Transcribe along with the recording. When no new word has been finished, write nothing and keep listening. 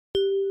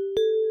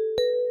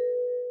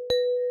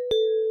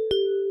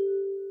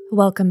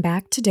Welcome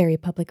back to Derry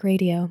Public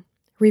Radio.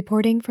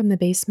 Reporting from the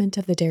basement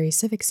of the Derry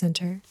Civic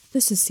Center,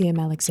 this is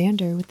CM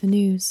Alexander with the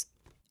news.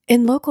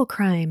 In local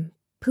crime,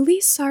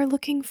 police are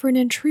looking for an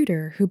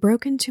intruder who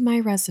broke into my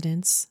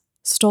residence,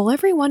 stole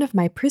every one of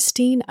my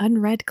pristine,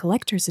 unread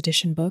collector's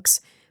edition books,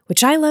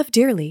 which I love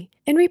dearly,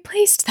 and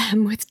replaced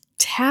them with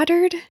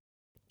tattered,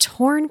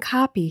 torn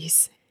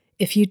copies.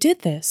 If you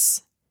did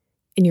this,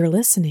 and you're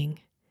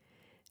listening,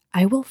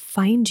 I will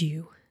find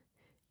you,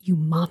 you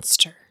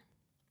monster.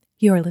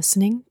 You are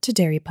listening to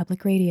Derry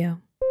Public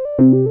Radio.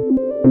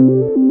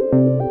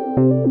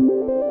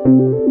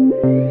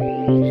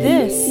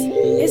 This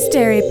is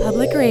Derry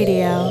Public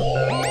Radio.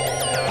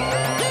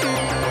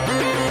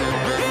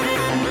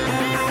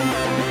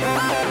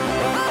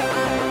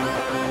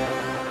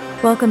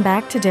 Welcome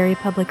back to Derry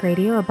Public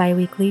Radio, a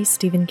bi-weekly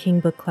Stephen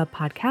King Book Club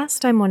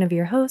podcast. I'm one of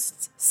your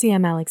hosts,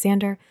 CM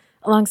Alexander,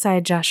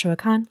 alongside Joshua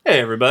Kahn. Hey,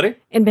 everybody.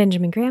 And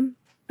Benjamin Graham.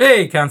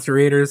 Hey,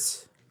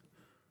 Constellators.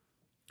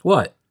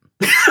 What?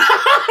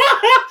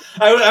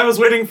 I was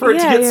waiting for it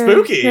to get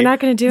spooky. You're not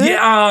going to do it?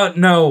 Yeah,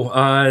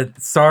 no.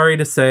 Sorry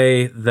to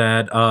say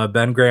that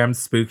Ben Graham's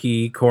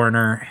Spooky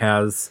Corner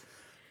has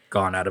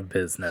gone out of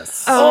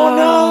business. Oh,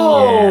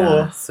 no.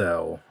 Yeah,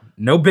 so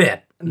no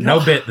bit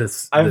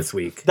this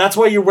week. That's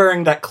why you're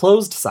wearing that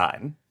closed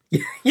sign.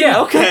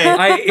 Yeah, okay.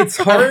 It's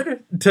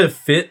hard to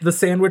fit the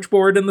sandwich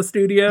board in the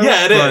studio.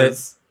 Yeah, it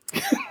is.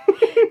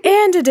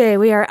 And today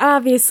we are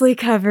obviously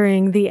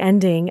covering the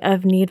ending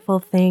of Needful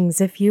Things.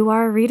 If you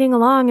are reading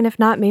along, and if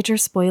not, major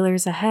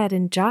spoilers ahead,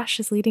 and Josh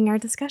is leading our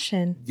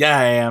discussion. Yeah,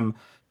 I am.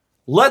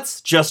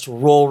 Let's just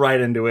roll right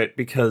into it,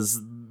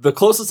 because the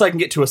closest I can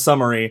get to a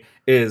summary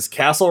is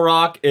Castle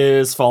Rock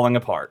is falling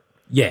apart.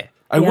 Yeah.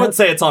 I would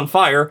say it's on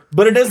fire,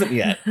 but it isn't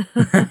yet,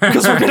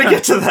 because we're going to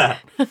get to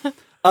that.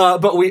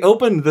 But we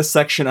opened this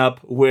section up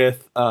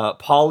with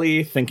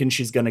Polly thinking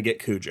she's going to get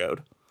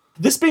Cujo'd.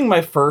 This being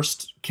my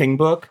first King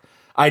book,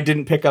 I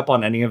didn't pick up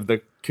on any of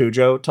the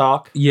Cujo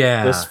talk.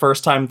 Yeah. This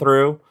first time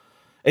through.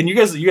 And you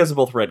guys have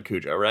both read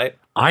Cujo, right?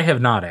 I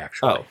have not,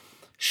 actually. Oh.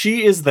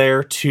 She is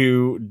there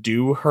to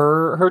do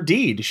her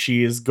deed.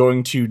 She is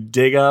going to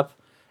dig up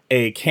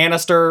a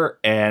canister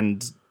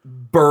and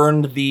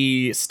burn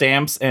the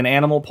stamps and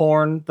animal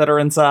porn that are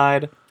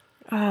inside.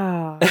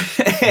 Oh.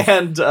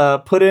 And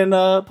put in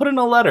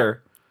a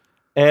letter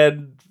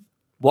and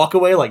walk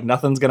away like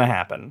nothing's going to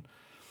happen.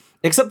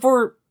 Except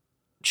for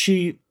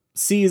she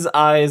sees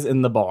eyes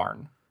in the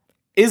barn.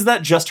 Is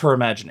that just her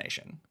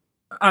imagination?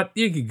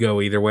 You could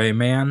go either way,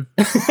 man.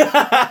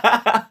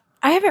 I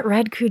haven't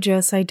read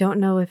Cujo, so I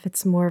don't know if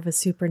it's more of a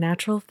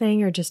supernatural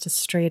thing or just a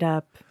straight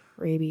up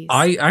rabies.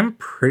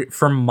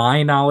 From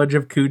my knowledge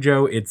of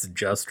Cujo, it's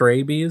just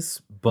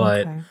rabies,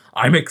 but Okay.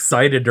 I'm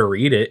excited to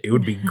read it. It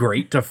would be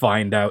great to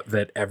find out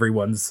that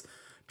everyone's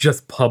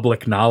just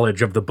public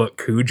knowledge of the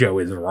book Cujo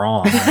is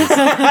wrong. He's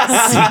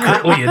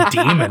secretly a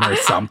demon or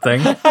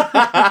something.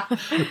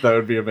 That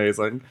would be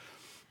amazing.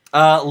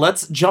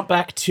 Let's jump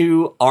back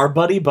to our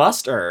buddy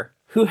Buster,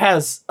 who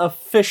has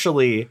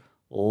officially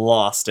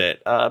lost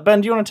it.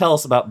 Ben, do you want to tell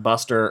us about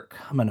Buster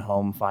coming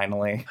home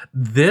finally?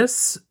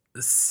 This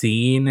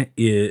scene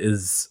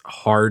is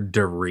hard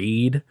to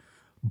read,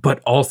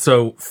 but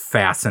also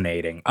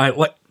fascinating.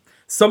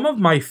 Some of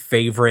my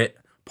favorite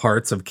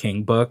parts of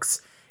King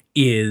books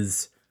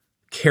is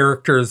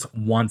characters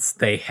once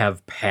they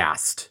have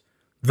passed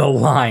the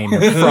line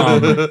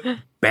from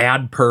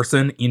bad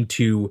person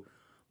into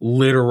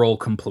literal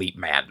complete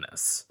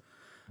madness.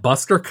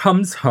 Buster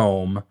comes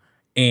home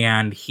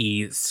and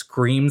he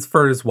screams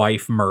for his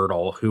wife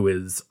Myrtle, who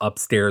is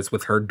upstairs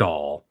with her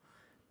doll,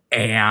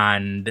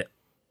 and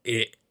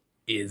it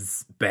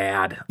is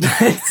bad.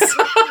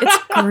 It's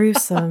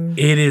gruesome.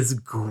 It is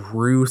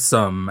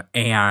gruesome,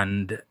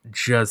 and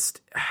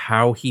just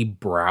how he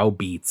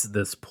browbeats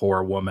this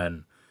poor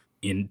woman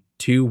in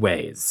two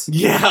ways.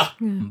 Yeah.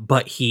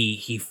 But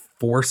he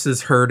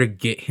forces her to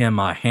get him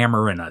a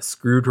hammer and a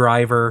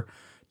screwdriver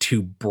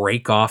to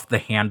break off the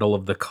handle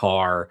of the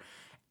car,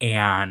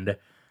 and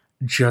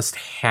just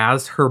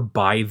has her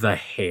by the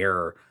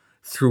hair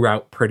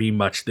throughout pretty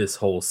much this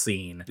whole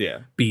scene.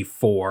 Yeah.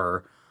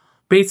 Before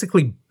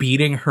basically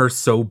beating her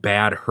so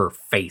bad her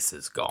face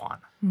is gone.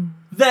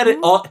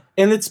 And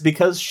it's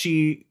because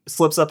she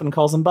slips up and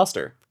calls him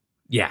Buster.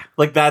 Yeah.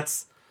 Like,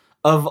 that's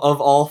of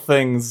all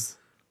things,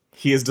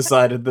 he has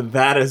decided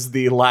that is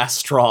the last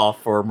straw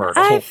for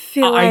Myrtle. I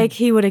feel like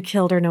he would have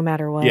killed her no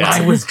matter what. Yeah.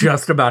 I was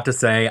just about to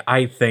say,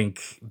 I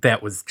think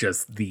that was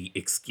just the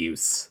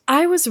excuse.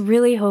 I was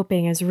really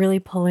hoping, I was really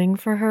pulling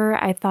for her.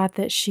 I thought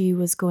that she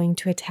was going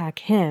to attack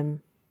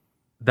him.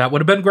 That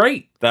would have been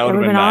great. That would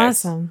have been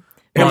nice. Awesome.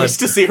 At least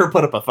to see her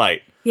put up a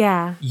fight.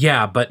 Yeah.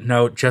 Yeah, but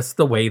no, just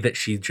the way that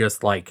she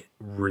just like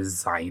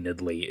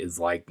resignedly is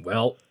like,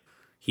 well,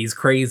 he's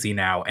crazy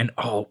now. And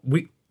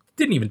we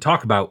didn't even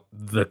talk about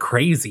the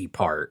crazy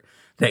part,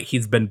 that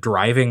he's been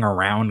driving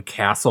around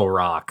Castle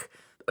Rock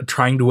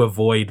trying to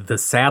avoid the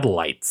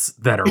satellites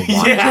that are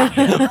watching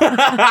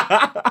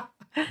him.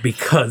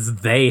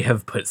 Because they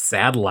have put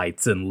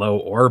satellites in low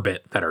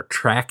orbit that are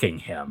tracking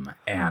him.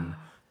 And,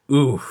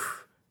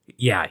 oof,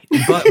 Yeah,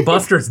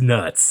 Buster's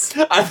nuts.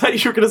 I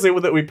thought you were going to say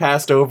that we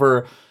passed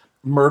over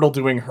Myrtle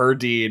doing her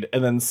deed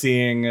and then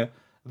seeing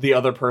the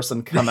other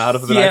person come out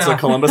of the Knights of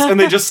Columbus, and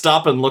they just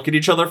stop and look at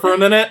each other for a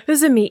minute. It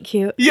was a meet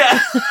cute. Yeah.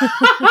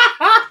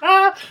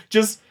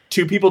 Just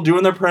two people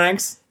doing their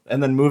pranks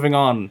and then moving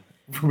on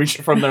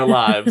from their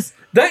lives.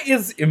 That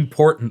is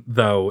important,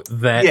 though,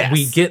 that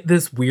we get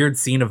this weird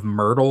scene of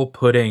Myrtle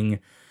putting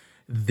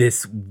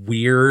this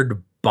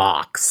weird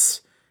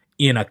box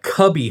in a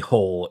cubby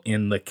hole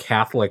in the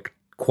Catholic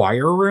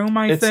choir room,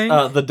 I think.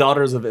 It's the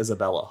Daughters of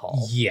Isabella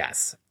Hall.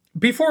 Yes.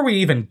 Before we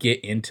even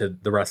get into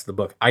the rest of the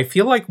book, I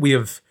feel like we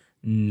have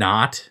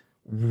not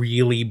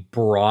really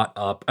brought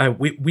up,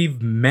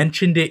 we've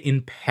mentioned it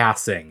in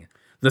passing,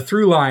 the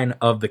through line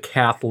of the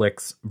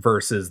Catholics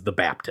versus the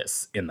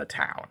Baptists in the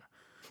town.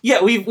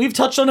 Yeah, we've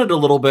touched on it a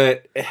little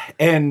bit,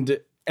 and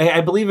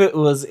I believe it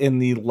was in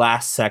the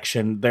last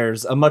section.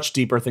 There's a much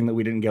deeper thing that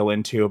we didn't go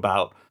into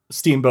about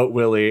Steamboat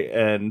Willie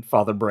and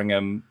Father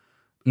Brigham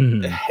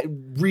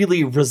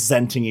really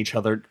resenting each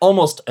other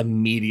almost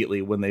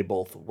immediately when they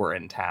both were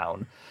in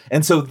town.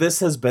 And so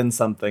this has been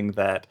something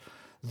that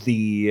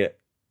the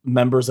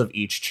members of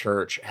each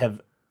church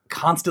have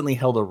constantly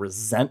held a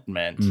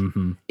resentment,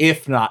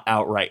 if not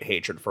outright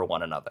hatred for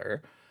one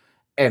another.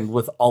 And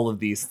with all of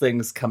these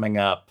things coming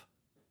up,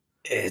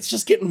 it's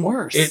just getting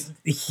worse.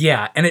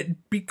 And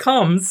it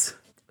becomes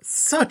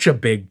such a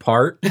big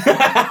part of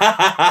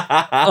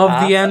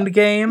the end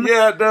game.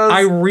 Yeah, it does.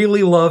 I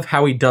really love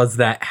how he does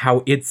that,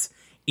 how it's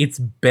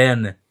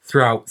been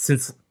throughout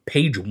since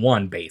page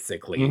 1,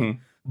 basically.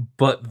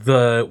 But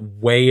the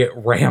way it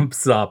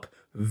ramps up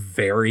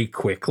very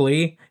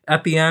quickly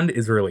at the end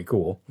is really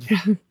cool.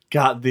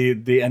 God,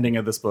 the ending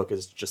of this book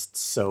is just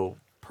so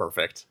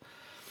perfect.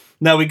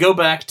 Now we go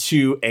back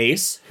to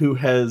Ace, who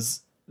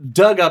has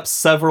dug up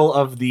several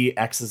of the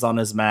X's on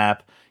his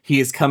map. He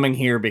is coming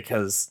here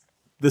because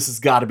this has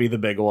got to be the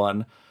big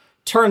one.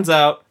 Turns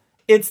out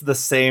it's the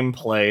same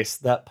place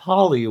that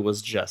Polly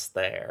was just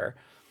there.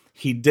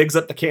 He digs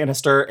up the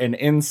canister, and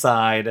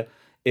inside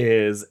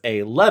is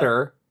a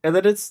letter, and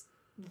that it's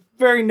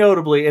very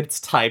notably, it's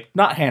typed,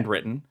 not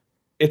handwritten.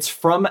 It's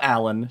from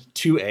Alan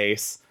to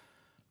Ace,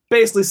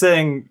 basically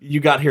saying, you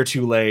got here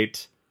too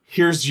late.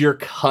 Here's your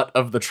cut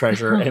of the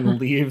treasure, and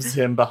leaves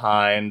him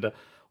behind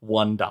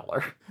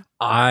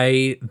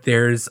 $1.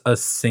 There's a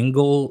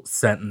single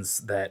sentence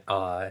that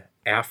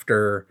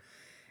after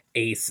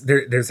Ace,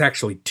 there's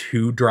actually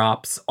 2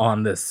 drops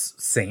on this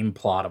same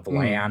plot of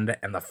land,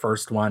 and the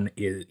first one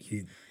is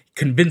he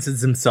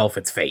convinces himself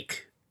it's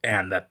fake,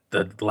 and that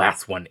the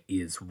last one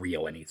is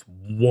real, and he's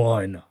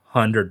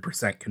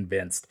 100%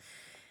 convinced.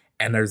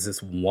 And there's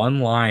this one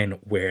line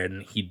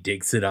when he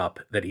digs it up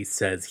that he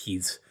says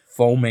he's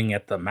foaming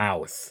at the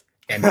mouth,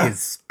 and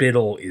his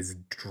spittle is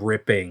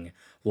dripping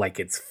like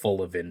it's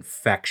full of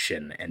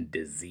infection and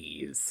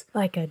disease.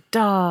 Like a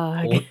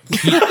dog.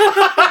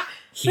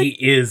 He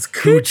is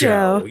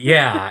Cujo.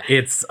 Yeah,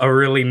 it's a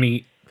really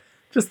neat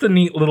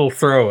little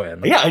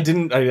throw-in. Yeah,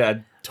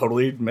 I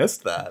totally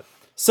missed that.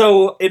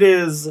 So it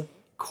is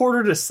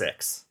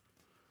 5:45.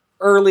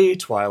 Early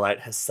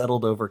twilight has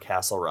settled over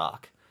Castle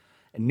Rock.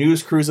 And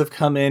news crews have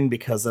come in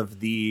because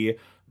of the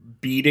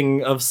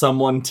beating of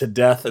someone to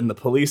death in the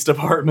police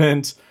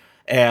department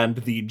and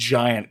the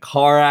giant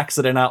car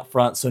accident out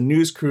front. So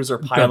news crews are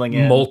piling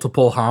in.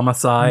 Multiple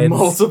homicides.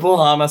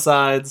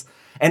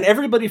 And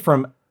everybody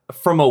from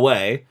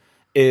away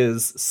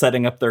is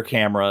setting up their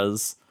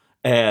cameras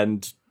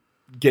and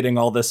getting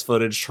all this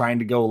footage, trying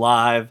to go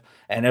live.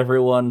 And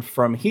everyone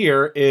from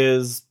here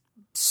is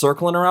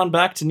circling around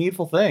back to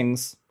Needful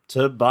Things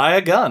to buy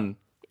a gun.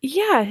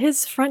 Yeah,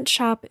 his front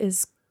shop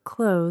is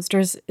closed.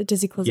 Or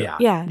does he close it?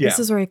 Yeah, this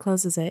is where he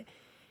closes it.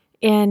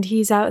 And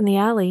he's out in the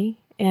alley,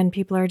 and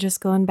people are just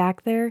going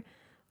back there.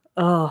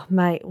 Oh,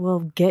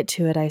 we'll get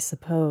to it, I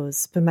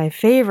suppose. But my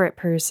favorite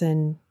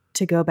person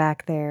to go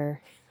back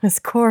there is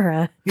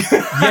Cora.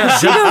 Yeah,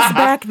 she goes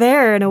back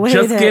there in a way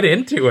just get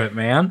into it,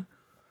 man.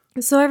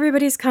 So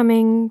everybody's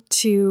coming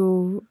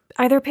to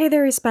either pay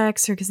their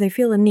respects or because they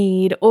feel a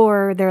need,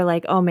 or they're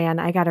like, oh man,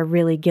 I got to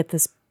really get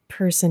this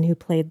person who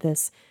played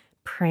this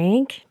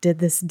prank, did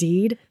this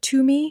deed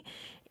to me,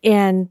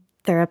 and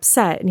they're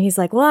upset. And he's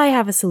like, well, I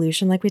have a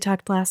solution. Like we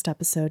talked last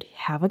episode,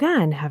 have a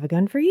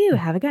gun for you,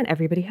 have a gun.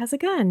 Everybody has a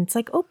gun. It's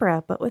like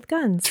Oprah, but with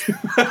guns.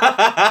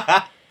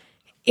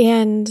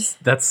 And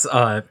that's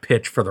a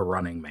pitch for the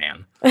Running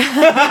Man. Oh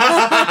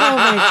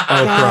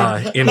my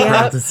God. Oprah in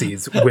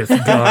parentheses with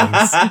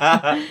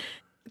guns.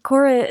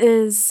 Cora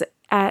is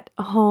at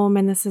home,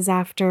 and this is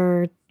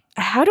after.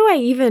 How do I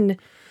even?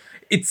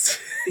 It's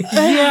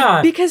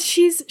yeah, because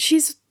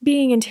she's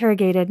being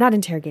not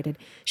interrogated.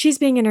 She's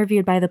being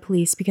interviewed by the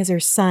police because her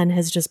son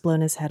has just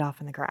blown his head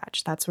off in the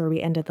garage. That's where we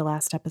ended the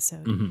last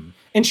episode. Mm-hmm.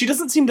 And she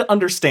doesn't seem to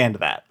understand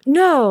that.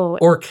 No.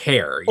 Or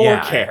care.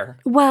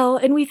 Well,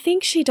 and we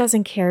think she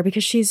doesn't care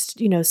because she's,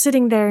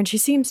 sitting there and she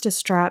seems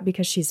distraught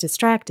because she's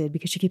distracted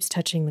because she keeps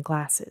touching the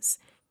glasses.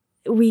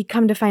 We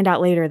come to find out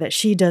later that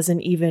she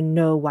doesn't even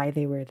know why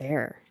they were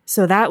there.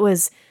 So that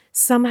was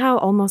somehow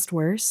almost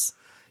worse.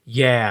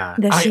 Yeah.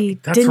 that she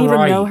that's didn't even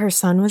right. know her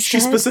son was She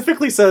dead.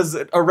 specifically says,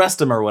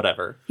 arrest him or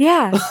whatever.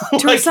 Yeah,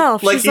 to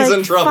herself. like She's he's like,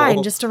 in trouble.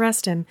 fine, just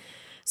arrest him.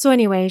 So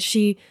anyway,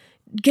 she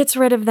gets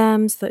rid of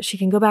them so that she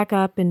can go back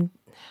up and,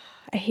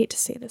 I hate to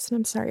say this and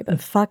I'm sorry,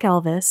 but fuck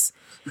Elvis.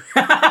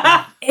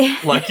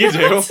 Like you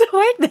do. So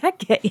why'd that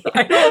get you?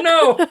 I don't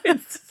know.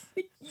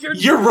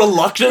 Your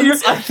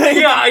reluctance, I think.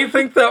 Yeah, I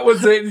think that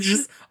was it.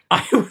 Just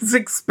I was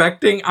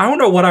expecting. I don't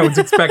know what I was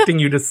expecting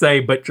you to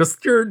say, but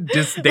just your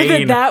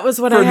disdain. That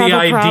was what for I the have a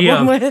idea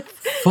problem of with.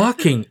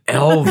 fucking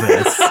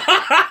Elvis.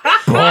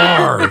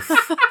 Barf.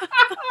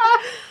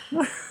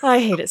 I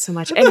hate it so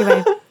much.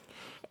 Anyway,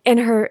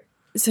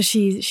 so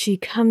she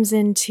comes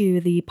into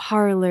the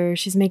parlor.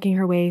 She's making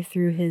her way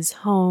through his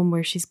home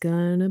where she's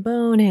gonna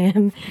bone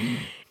him.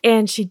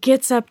 And she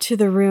gets up to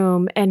the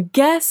room, and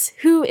guess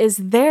who is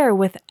there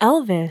with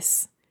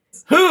Elvis?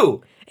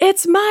 Who?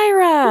 It's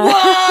Myra.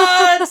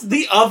 What?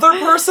 The other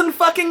person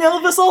fucking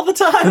Elvis all the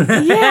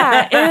time?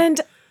 Yeah, and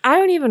I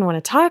don't even want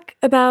to talk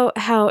about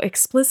how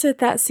explicit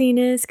that scene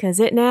is because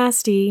it's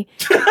nasty.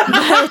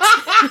 But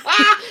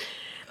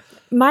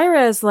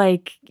Myra is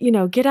like,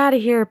 get out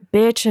of here,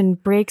 bitch,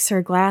 and breaks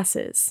her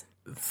glasses.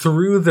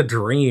 Through the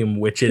dream,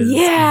 which is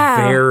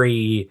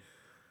very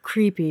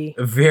creepy.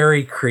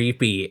 Very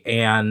creepy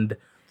and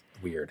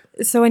weird.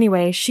 So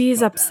anyway,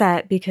 she's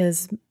upset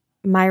because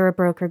Myra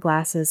broke her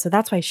glasses. So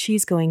that's why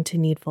she's going to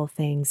Needful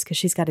Things because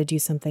she's got to do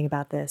something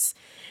about this.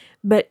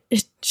 But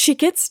she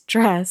gets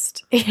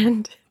dressed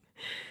and...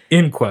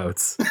 In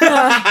quotes.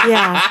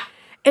 Yeah.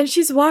 And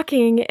she's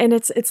walking and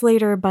it's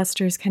later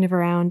Buster's kind of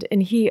around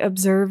and he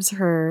observes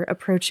her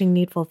approaching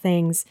Needful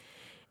Things.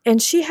 And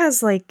she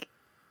has like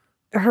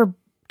her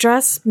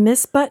dress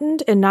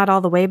misbuttoned and not all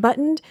the way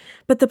buttoned,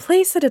 but the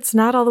place that it's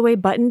not all the way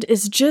buttoned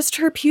is just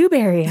her pube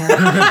area.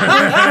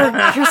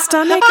 her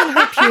stomach and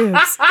her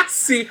pubes.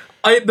 See,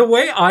 the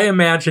way I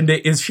imagined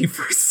it is she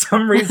for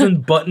some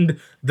reason buttoned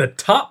the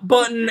top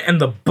button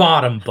and the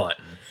bottom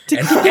button.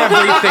 And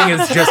everything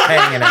is just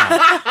hanging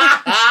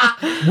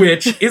out.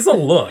 Which is a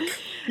look.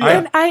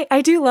 And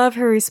I do love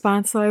her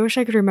response, though. I wish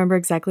I could remember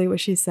exactly what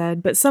she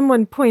said. But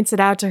someone points it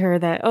out to her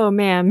that, oh,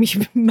 ma'am,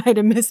 you might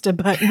have missed a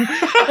button.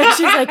 And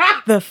she's like,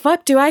 the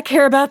fuck do I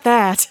care about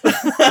that?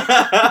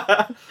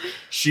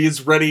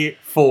 She's ready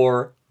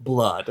for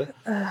blood.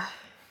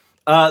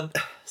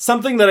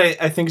 Something that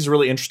I think is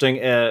really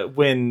interesting,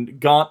 when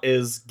Gaunt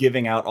is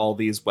giving out all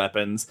these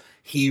weapons,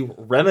 he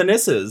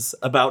reminisces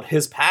about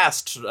his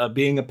past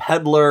being a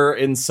peddler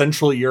in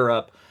Central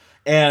Europe.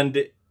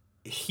 And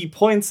he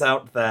points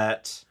out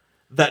that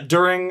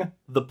during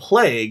the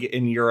plague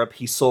in Europe,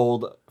 he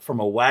sold from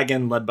a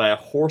wagon led by a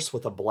horse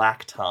with a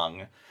black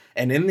tongue.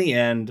 And in the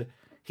end,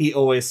 he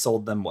always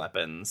sold them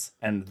weapons,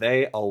 and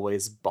they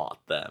always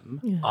bought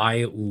them. Yeah.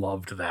 I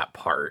loved that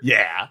part.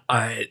 Yeah.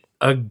 I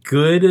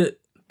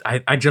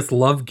just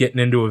love getting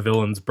into a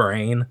villain's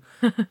brain.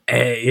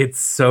 It's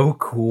so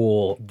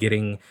cool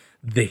getting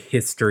the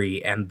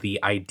history and the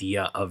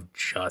idea of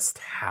just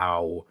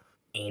how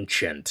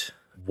ancient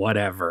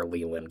whatever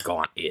Leland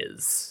Gaunt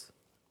is.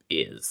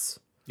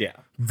 Yeah.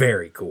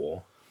 Very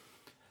cool.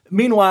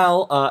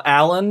 Meanwhile,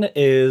 Alan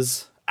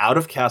is out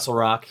of Castle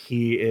Rock.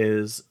 He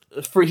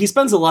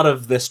spends a lot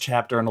of this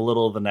chapter and a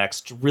little of the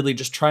next really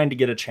just trying to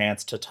get a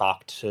chance to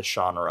talk to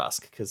Sean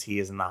Rusk because he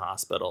is in the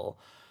hospital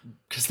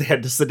because they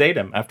had to sedate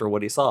him after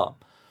what he saw.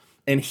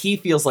 And he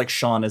feels like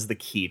Sean is the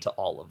key to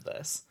all of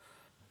this.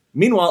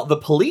 Meanwhile, the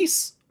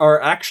police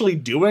are actually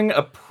doing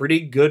a pretty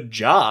good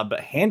job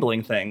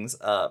handling things.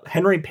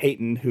 Henry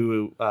Payton,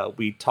 who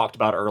we talked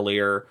about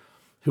earlier,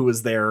 who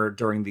was there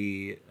during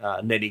the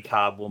Nettie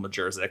Cobb Wilma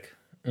Jerzyk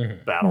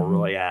battle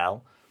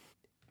royale,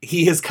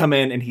 he has come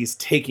in and he's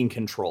taking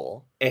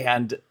control.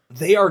 And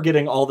they are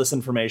getting all this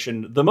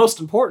information. The most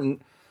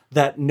important,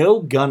 that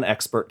no gun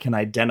expert can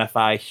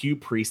identify Hugh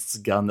Priest's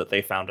gun that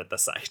they found at the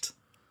site.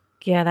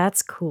 Yeah,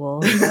 that's cool.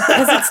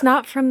 Because it's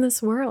not from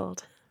this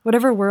world.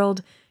 Whatever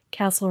world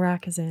Castle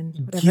Rock is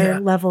in, whatever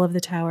level of the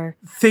tower.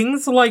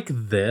 Things like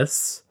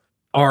this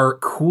are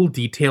cool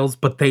details,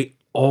 but they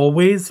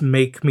always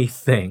make me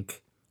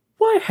think,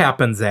 what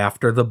happens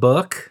after the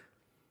book?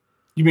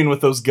 You mean with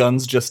those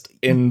guns just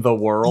in the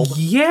world?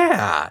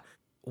 Yeah.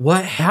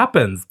 What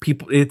happens?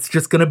 It's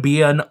just going to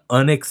be an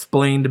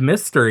unexplained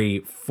mystery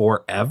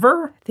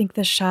forever? I think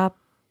the shop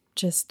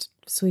just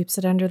sweeps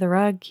it under the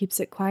rug, keeps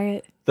it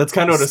quiet. That's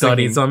kind of what I was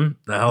Studies thinking.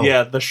 them? Oh.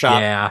 Yeah, the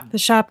shop. Yeah. The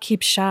shop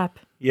keeps shop.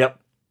 Yep.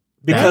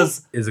 Because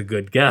that is a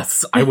good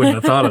guess. I wouldn't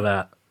have thought of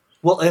that.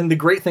 Well, and the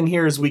great thing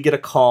here is we get a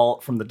call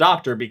from the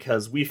doctor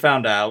because we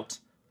found out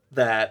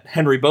that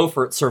Henry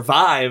Beaufort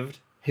survived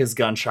his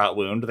gunshot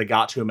wound. They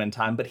got to him in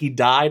time, but he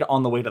died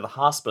on the way to the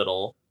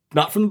hospital,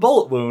 not from the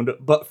bullet wound,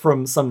 but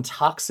from some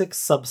toxic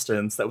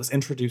substance that was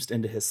introduced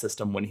into his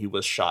system when he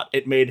was shot.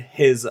 It made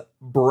his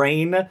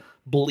brain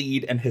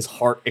bleed and his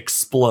heart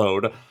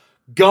explode.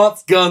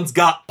 Gaunt's guns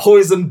got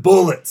poison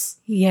bullets.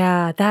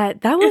 Yeah,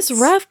 that was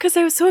rough because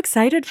I was so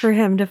excited for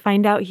him to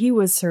find out he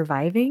was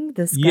surviving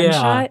this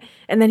gunshot,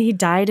 and then he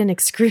died an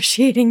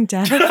excruciating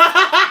death.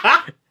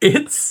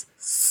 It's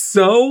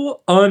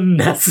so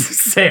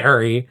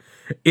unnecessary.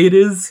 It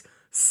is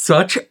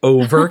such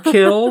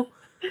overkill.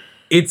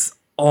 It's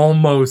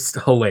almost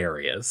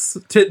hilarious.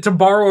 To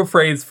borrow a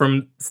phrase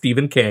from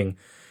Stephen King,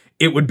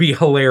 it would be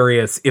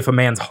hilarious if a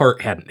man's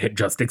heart had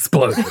just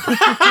exploded.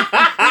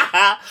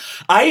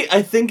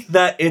 I think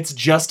that it's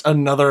just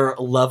another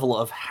level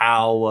of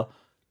how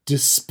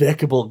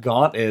despicable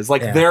Gaunt is.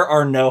 Like, there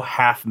are no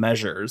half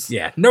measures.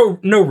 Yeah, no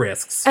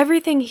risks.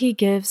 Everything he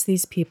gives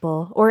these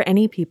people, or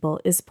any people,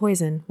 is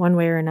poison, one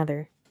way or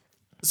another.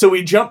 So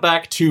we jump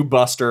back to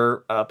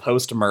Buster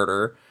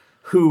post-murder,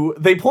 who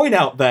they point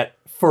out that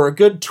for a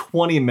good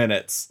 20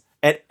 minutes,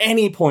 at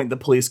any point the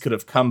police could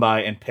have come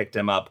by and picked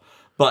him up,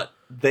 but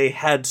they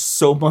had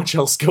so much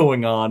else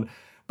going on.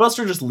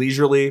 Buster just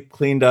leisurely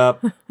cleaned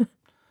up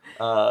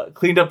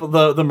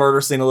the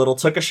murder scene a little,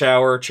 took a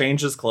shower,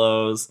 changed his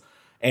clothes,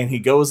 and he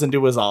goes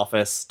into his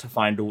office to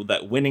find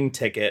that winning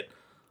ticket.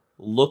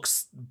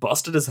 Looks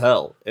busted as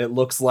hell. It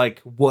looks like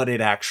what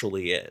it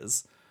actually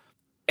is.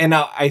 And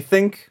now I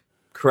think,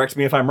 correct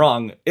me if I'm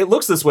wrong, it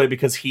looks this way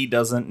because he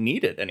doesn't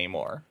need it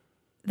anymore.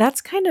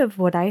 That's kind of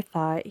what I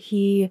thought.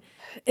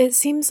 It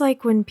seems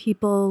like when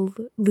people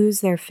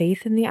lose their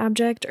faith in the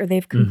object, or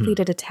they've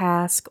completed a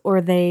task,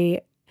 or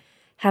they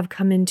have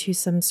come into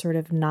some sort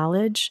of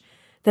knowledge,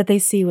 that they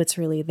see what's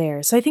really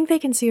there. So I think they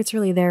can see what's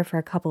really there for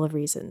a couple of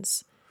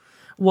reasons.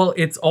 Well,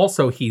 it's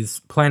also he's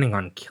planning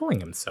on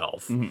killing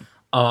himself.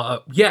 I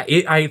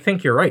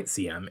think you're right,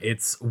 CM.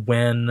 It's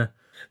when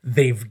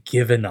they've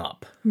given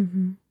up.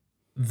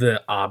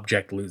 The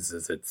object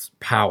loses its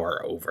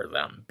power over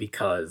them,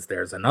 because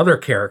there's another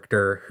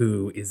character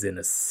who is in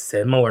a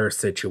similar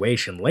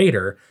situation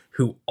later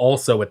who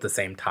also at the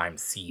same time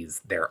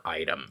sees their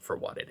item for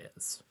what it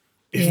is.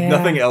 If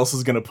nothing else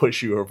is going to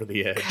push you over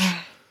the edge,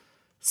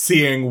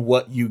 seeing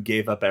what you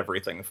gave up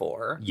everything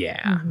for.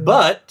 Yeah.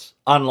 But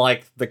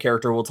unlike the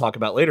character we'll talk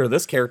about later,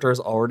 this character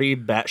is already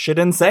batshit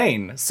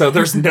insane. So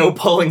there's no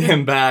pulling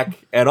him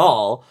back at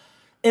all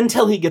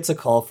until he gets a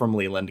call from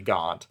Leland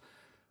Gaunt,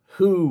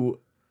 who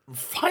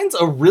finds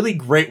a really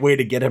great way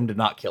to get him to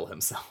not kill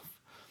himself.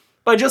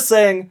 By just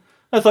saying,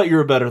 I thought you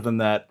were better than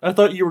that. I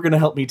thought you were going to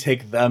help me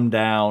take them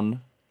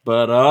down.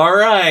 But all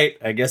right,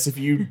 I guess if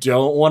you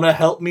don't want to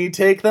help me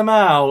take them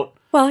out.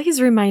 Well,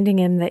 he's reminding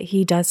him that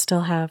he does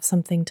still have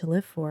something to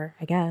live for,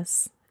 I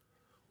guess.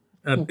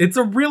 It's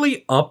a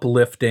really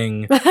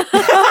uplifting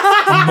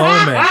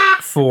moment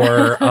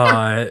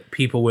for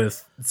people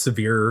with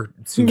severe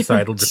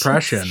suicidal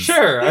depression.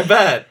 Sure, I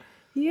bet.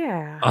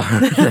 Yeah.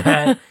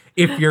 That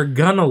if you're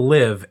gonna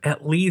live,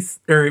 at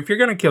least, or if you're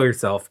gonna kill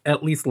yourself,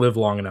 at least live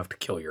long enough to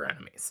kill your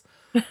enemies.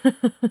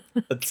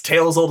 It's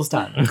tale as old as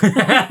time.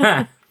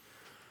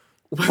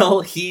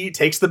 Well, he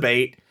takes the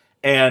bait,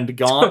 and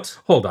Gaunt...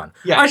 Hold on.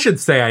 Yeah. I should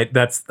say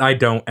I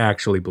don't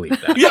actually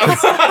believe that.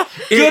 Yeah.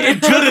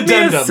 It took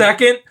me a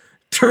second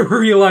to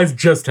realize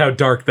just how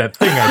dark that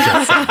thing I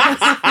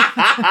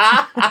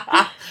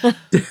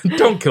just said is.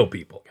 Don't kill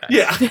people, guys.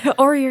 Yeah.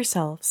 Or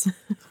yourselves.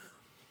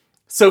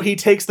 So he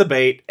takes the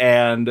bait,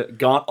 and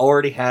Gaunt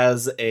already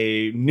has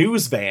a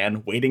news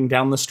van waiting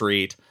down the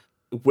street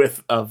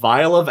with a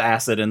vial of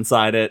acid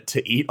inside it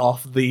to eat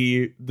off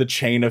the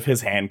chain of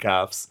his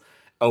handcuffs,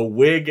 a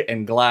wig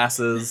and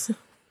glasses.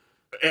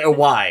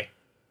 Why?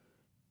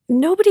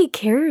 Nobody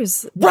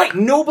cares. Right,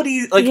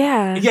 nobody,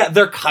 yeah,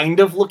 they're kind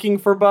of looking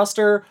for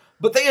Buster,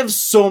 but they have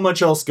so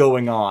much else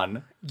going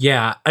on.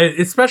 Yeah,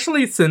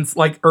 especially since,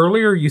 like,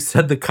 earlier you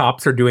said the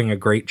cops are doing a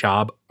great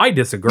job. I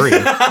disagree.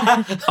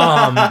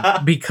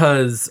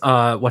 Because,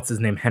 what's his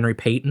name? Henry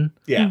Payton?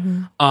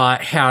 Yeah.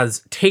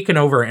 Has taken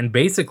over and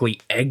basically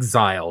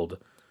exiled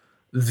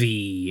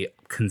the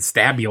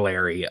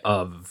constabulary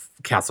of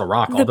Castle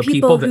Rock. The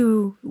people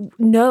who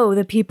know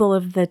the people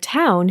of the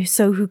town,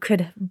 so who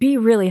could be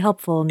really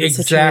helpful in this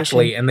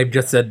exactly, situation. And they've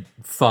just said,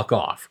 fuck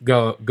off,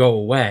 go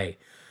away.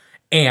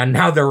 And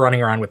now they're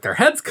running around with their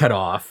heads cut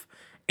off.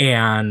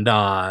 And,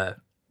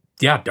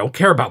 don't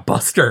care about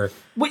Buster.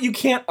 What you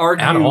can't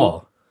argue at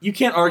all. You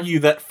can't argue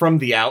that from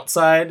the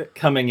outside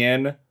coming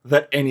in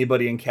that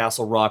anybody in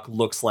Castle Rock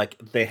looks like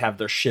they have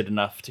their shit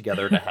enough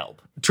together to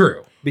help.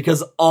 True.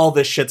 Because all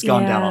this shit's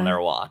gone down on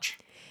their watch.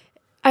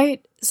 I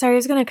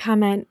was going to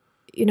comment,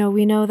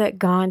 we know that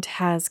Gaunt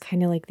has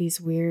kind of like these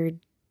weird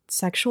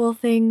sexual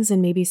things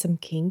and maybe some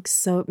kinks.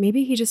 So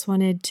maybe he just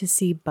wanted to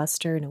see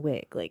Buster in a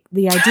wig. Like,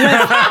 the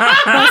idea of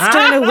Buster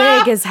in a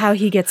wig is how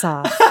he gets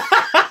off.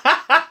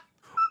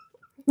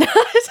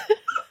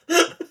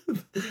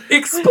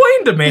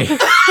 Explain to me.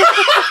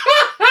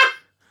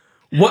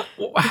 What?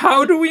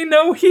 How do we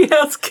know he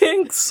has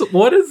kinks?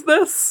 What is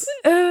this?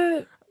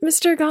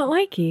 Mr.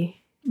 Gauntlikey.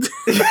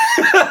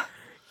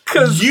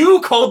 Because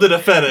you called it a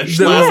fetish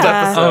last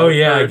episode. Oh,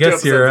 yeah, I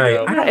guess you're right.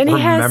 I don't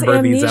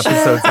remember these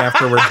episodes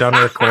after we're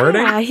done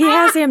recording. Yeah, he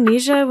has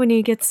amnesia when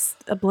he gets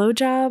a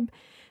blowjob.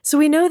 So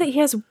we know that he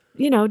has,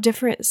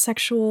 different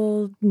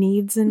sexual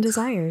needs and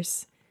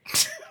desires.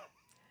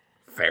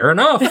 Fair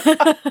enough.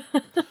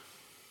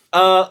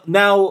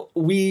 Now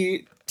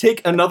we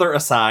take another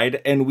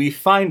aside and we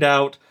find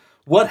out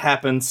what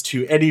happens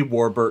to Eddie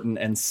Warburton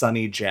and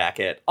Sonny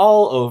Jacket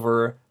all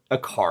over a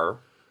car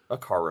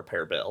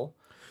repair bill.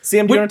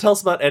 Sam, do you want to tell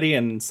us about Eddie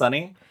and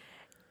Sonny?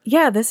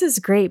 Yeah, this is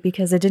great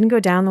because it didn't go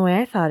down the way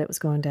I thought it was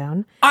going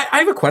down. I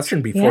have a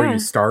question before you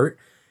start.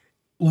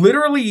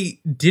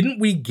 Literally, didn't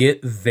we get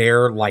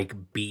their,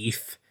 like,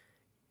 beef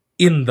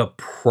in the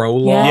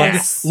prologue?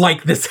 Yes.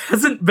 Like, this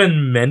hasn't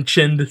been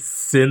mentioned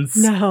since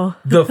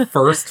the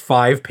first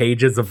 5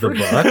 pages of the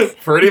book.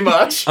 Pretty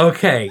much.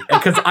 Okay,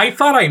 because I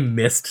thought I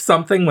missed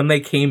something when they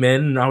came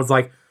in, and I was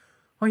like,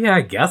 oh yeah,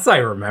 I guess I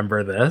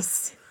remember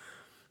this.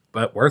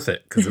 But worth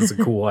it, because it's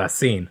a cool-ass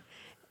scene.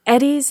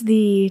 Eddie's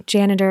the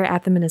janitor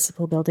at the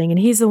municipal building, and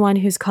he's the one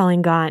who's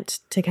calling Gaunt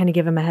to kind of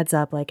give him a heads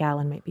up, like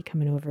Alan might be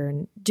coming over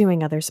and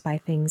doing other spy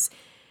things.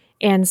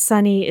 And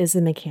Sonny is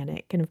the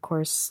mechanic. And of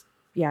course,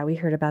 yeah, we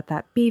heard about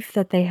that beef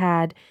that they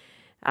had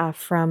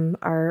from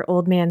our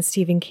old man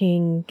Stephen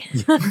King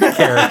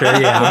Character,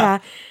 yeah.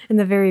 In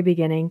the very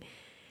beginning.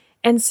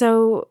 And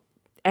so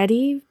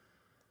Eddie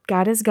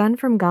got his gun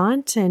from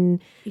Gaunt, and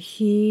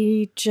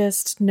he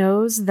just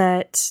knows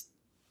that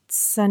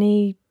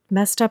Sonny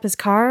messed up his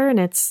car and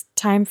it's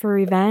time for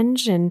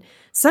revenge. And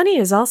Sonny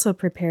is also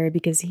prepared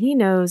because he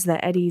knows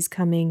that Eddie's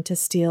coming to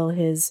steal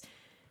his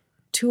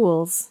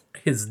tools.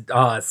 His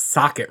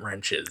socket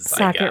wrenches,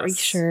 I guess.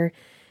 Sure.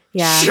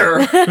 Yeah.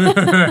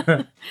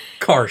 Sure.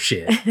 Car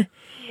shit.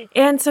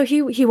 And so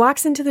he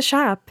walks into the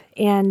shop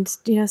and,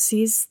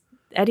 sees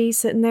Eddie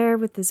sitting there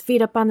with his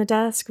feet up on the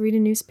desk, reading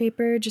a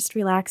newspaper, just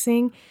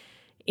relaxing.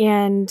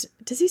 And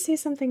does he say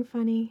something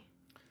funny?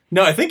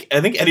 No, I think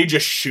Eddie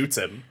just shoots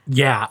him.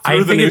 Yeah,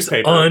 through the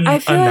newspaper. I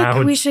feel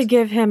like we should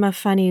give him a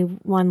funny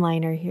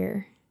one-liner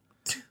here.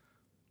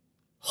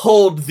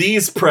 Hold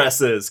these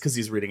presses, because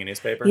he's reading a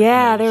newspaper.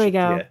 Yeah, there we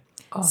go.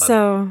 Yeah.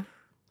 So,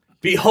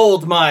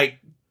 behold my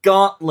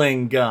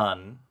Gauntling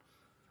gun.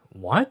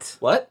 What?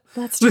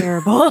 That's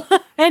terrible.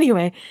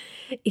 Anyway,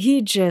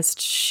 he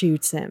just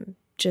shoots him.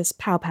 Just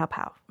pow, pow,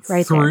 pow.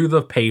 Right through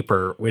there. the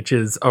paper, which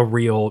is a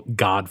real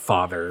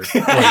Godfather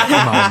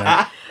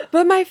moment.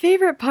 But my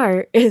favorite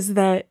part is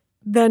that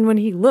then when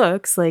he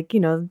looks,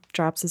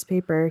 drops his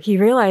paper, he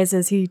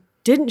realizes he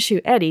didn't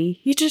shoot Eddie.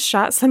 He just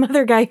shot some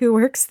other guy who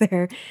works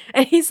there.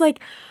 And he's like,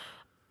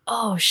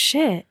 oh,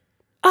 shit.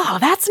 Oh,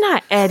 that's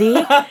not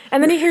Eddie.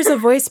 And then he hears a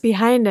voice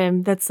behind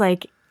him that's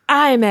like,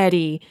 I'm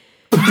Eddie.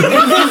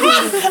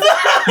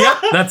 Yep,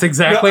 that's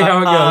exactly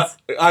how it goes.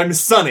 I'm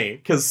Sonny,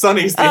 because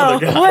Sonny's the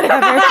other guy.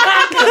 Whatever.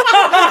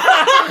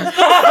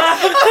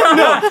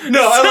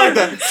 No, I like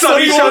that.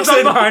 Sonny shows shows up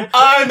in, behind.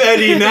 I'm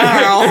Eddie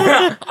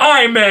now.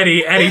 I'm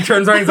Eddie. Eddie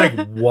turns around, he's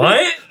like,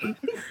 what?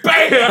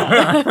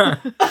 Bam!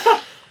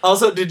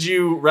 Also, did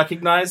you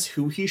recognize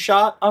who he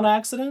shot on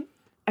accident?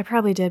 I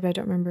probably did, but I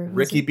don't remember.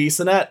 Ricky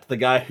Bissonette, the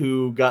guy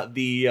who got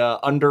the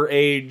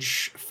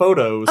underage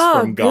photos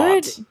from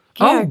Gaunt. Good.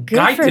 Yeah, good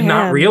I did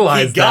not He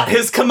realize got that.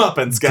 his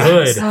comeuppance,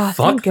 guys. Good. Oh, Fuck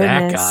thank that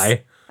goodness.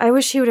 guy. I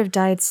wish he would have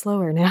died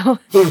slower now.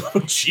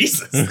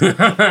 Jesus.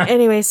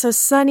 Anyway, so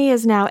Sonny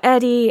is now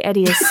Eddie.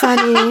 Eddie is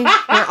Sonny.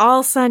 They're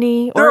all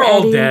Sonny. They're or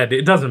all Eddie. dead.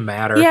 It doesn't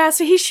matter. Yeah,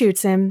 so he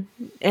shoots him.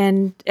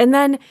 And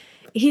then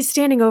he's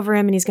standing over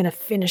him and he's going to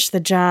finish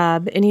the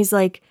job. And he's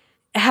like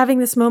having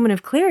this moment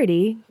of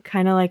clarity,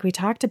 kind of like we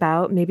talked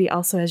about. Maybe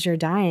also as you're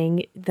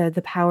dying,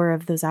 the power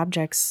of those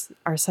objects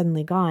are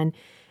suddenly gone.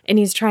 And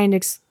he's trying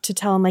to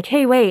tell him, like,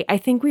 hey, wait, I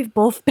think we've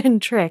both been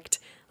tricked.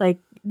 Like,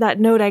 that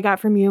note I got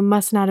from you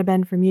must not have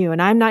been from you.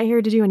 And I'm not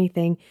here to do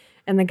anything.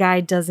 And the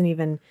guy doesn't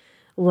even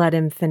let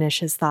him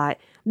finish his thought.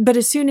 But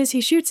as soon as he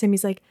shoots him,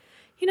 he's like,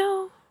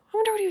 I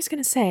wonder what he was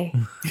going to say.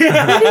 Maybe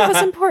it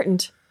was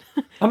important.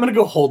 I'm going to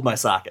go hold my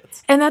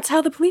sockets. And that's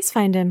how the police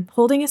find him,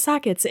 holding his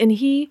sockets. And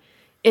he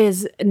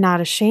is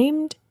not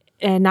ashamed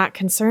and not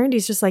concerned.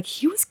 He's just like,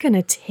 he was going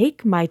to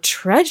take my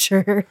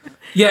treasure.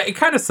 Yeah, it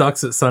kind of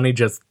sucks that Sonny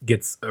just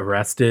gets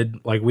arrested.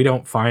 Like, we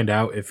don't find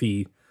out if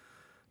he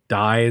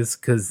dies,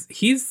 because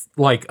he's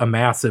like a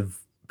massive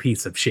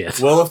piece of shit.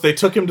 Well, if they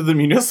took him to the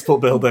municipal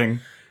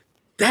building.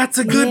 That's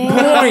a good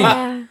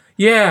point.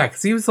 Yeah,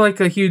 because he was like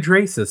a huge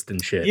racist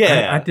and shit.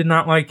 Yeah. I did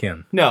not like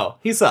him. No,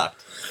 he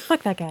sucked.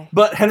 Fuck that guy.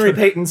 But Henry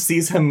Payton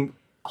sees him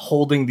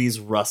holding these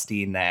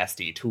rusty,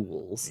 nasty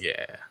tools.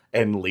 Yeah.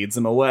 And leads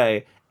him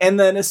away. And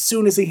then as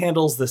soon as he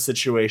handles the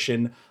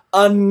situation,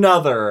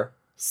 another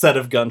set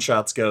of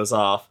gunshots goes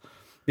off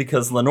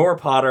because Lenore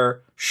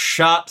Potter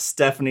shot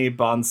Stephanie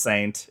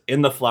Bonsaint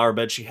in the flower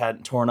bed she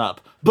hadn't torn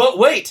up. But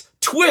wait,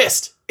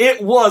 twist!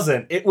 It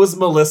wasn't. It was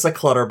Melissa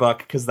Clutterbuck,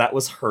 because that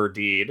was her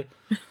deed.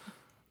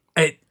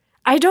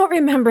 I don't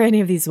remember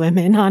any of these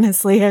women,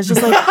 honestly. I was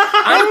just like,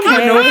 I don't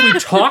even know if we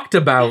talked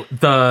about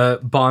the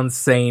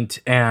Bonsaint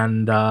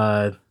and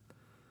what's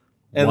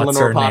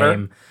Lenore her Potter.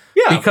 name?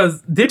 Yeah,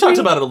 because we talked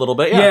about it a little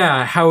bit.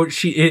 Yeah,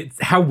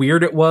 how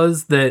weird it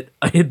was that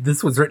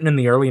this was written in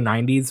the early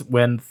 90s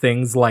when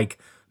things like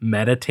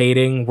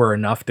meditating were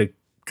enough to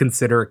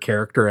consider a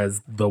character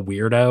as the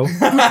weirdo.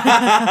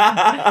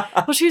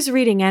 Well, she was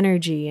reading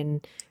energy,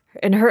 and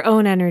her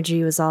own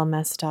energy was all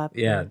messed up.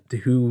 Yeah,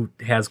 who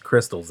has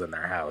crystals in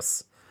their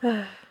house?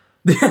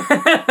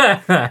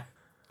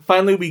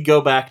 Finally, we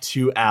go back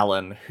to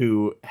Alan,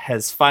 who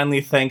has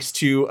finally, thanks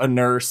to a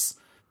nurse...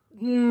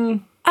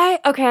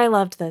 I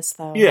loved this,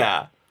 though.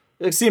 Yeah.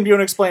 Sam, do you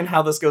want to explain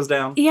how this goes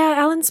down? Yeah,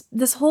 Alan's,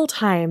 this whole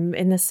time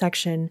in this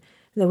section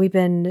that we've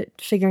been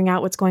figuring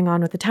out what's going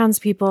on with the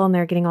townspeople and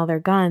they're getting all their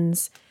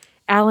guns,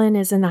 Alan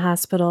is in the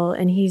hospital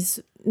and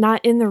he's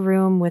not in the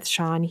room with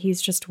Sean.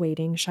 He's just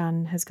waiting.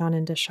 Sean has gone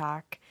into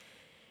shock.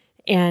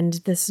 And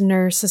this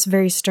nurse, this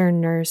very stern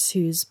nurse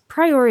whose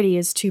priority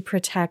is to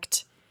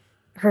protect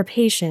her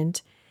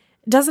patient,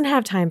 doesn't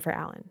have time for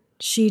Alan.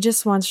 She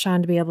just wants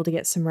Sean to be able to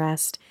get some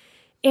rest.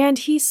 And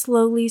he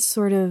slowly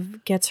sort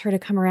of gets her to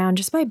come around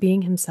just by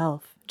being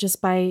himself,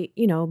 just by,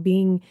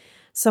 being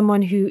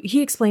someone who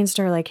he explains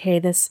to her like, hey,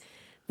 this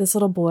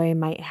little boy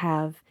might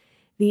have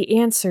the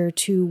answer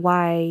to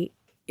why,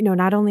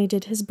 not only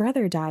did his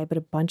brother die, but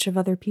a bunch of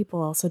other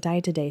people also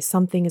died today.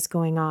 Something is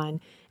going on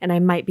and I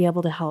might be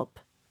able to help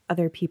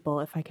other people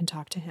if I can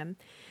talk to him.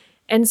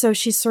 And so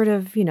she's sort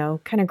of,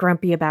 kind of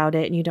grumpy about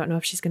it and you don't know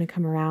if she's going to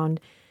come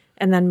around.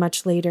 And then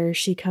much later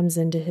she comes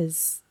into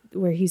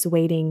where he's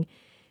waiting.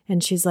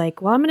 And she's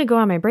like, well, I'm going to go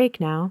on my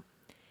break now.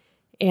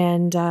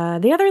 And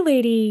the other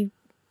lady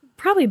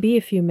probably be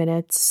a few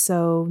minutes,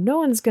 so no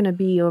one's going to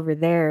be over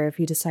there if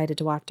you decided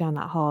to walk down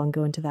that hall and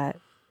go into that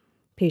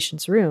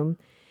patient's room.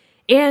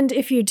 And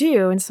if you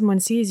do and someone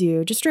sees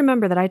you, just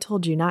remember that I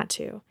told you not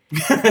to.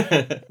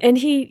 And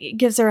he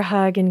gives her a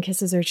hug and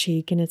kisses her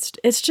cheek, and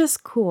it's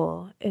just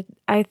cool.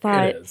 I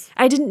thought,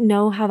 I didn't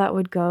know how that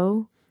would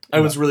go. I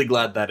was really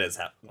glad that is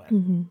how it went.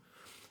 Mm-hmm.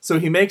 So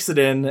he makes it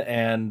in,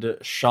 and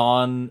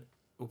Sean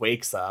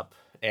wakes up,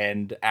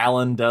 and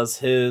Alan does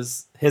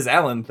his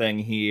Alan thing.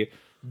 He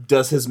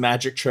does his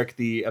magic trick,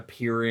 the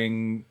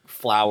appearing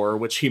flower,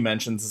 which he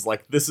mentions is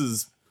like,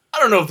 I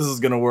don't know if this is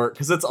going to work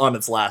because it's on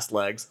its last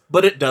legs,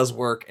 but it does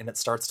work, and it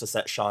starts to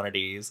set Sean at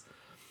ease.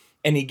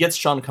 And he gets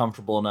Sean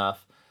comfortable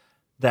enough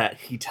that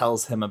he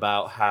tells him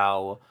about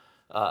how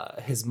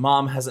his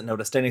mom hasn't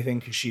noticed anything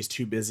because she's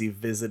too busy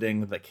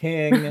visiting the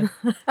king.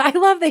 I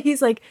love that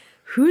he's like,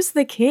 who's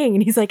the king?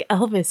 And he's like,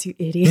 Elvis, you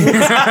idiot.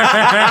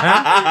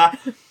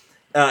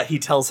 He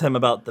tells him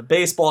about the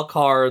baseball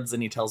cards,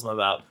 and he tells him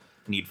about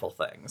needful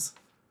things.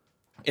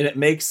 And it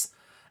makes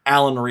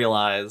Alan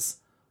realize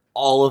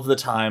all of the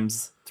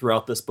times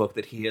throughout this book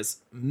that he is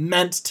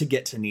meant to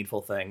get to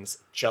needful things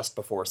just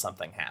before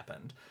something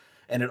happened.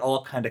 And it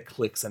all kind of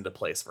clicks into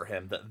place for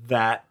him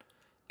that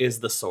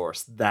is the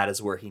source. That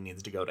is where he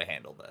needs to go to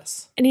handle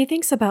this. And he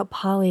thinks about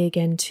Polly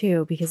again,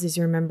 too, because he's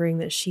remembering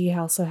that she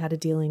also had a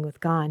dealing with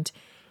Gaunt.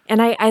 And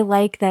I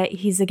like that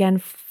he's again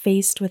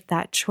faced with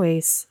that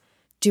choice.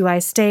 Do I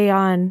stay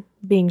on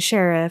being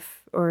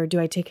sheriff or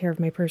do I take care of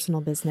my personal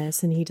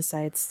business? And he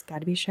decides, got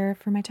to be sheriff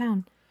for my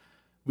town.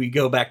 We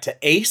go back to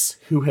Ace,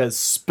 who has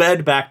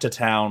sped back to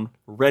town,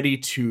 ready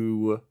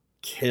to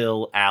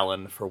kill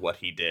Alan for what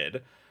he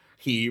did.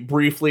 He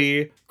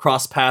briefly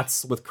cross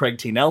paths with Craig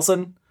T.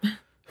 Nelson,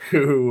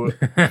 who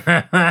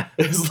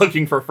is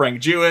looking for Frank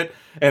Jewett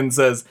and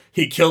says,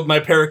 he killed my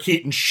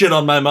parakeet and shit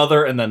on my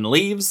mother, and then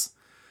leaves.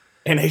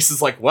 And Ace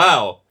is like,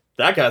 wow,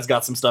 that guy's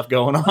got some stuff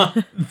going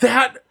on.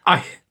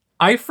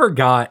 I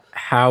forgot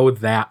how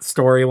that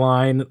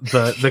storyline,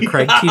 the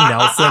Craig T.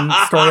 Nelson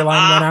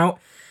storyline went out.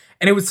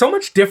 And it was so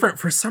much different.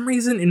 For some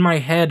reason in my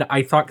head,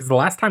 I thought, because the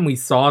last time we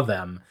saw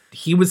them,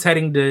 he was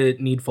heading to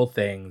Needful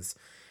Things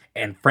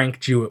and Frank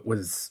Jewett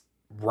was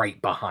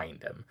right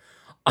behind him.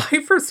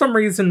 I, for some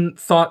reason,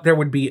 thought there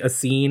would be a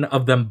scene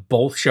of them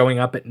both showing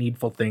up at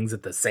Needful Things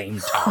at the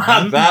same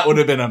time. That would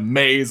have been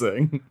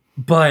amazing.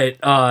 But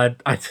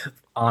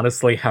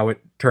honestly, how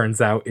it turns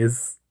out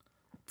is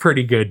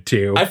pretty good,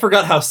 too. I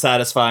forgot how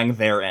satisfying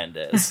their end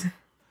is.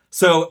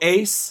 So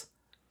Ace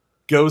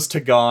goes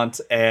to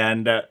Gaunt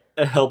and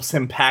helps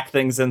him pack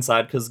things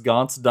inside because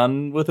Gaunt's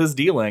done with his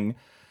dealing.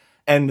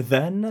 And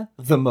then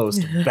the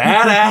most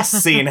badass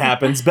scene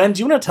happens. Ben,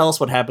 do you want to tell us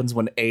what happens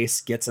when Ace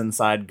gets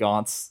inside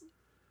Gaunt's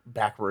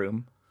back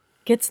room?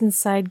 Gets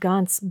inside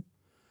Gaunt's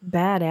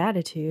bad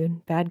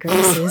attitude, bad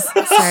graces.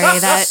 Sorry,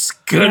 that's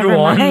good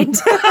one.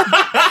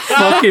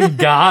 Fucking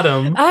got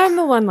him. I'm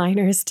the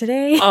one-liners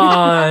today.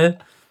 I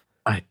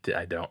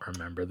don't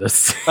remember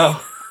this.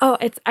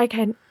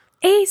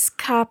 Ace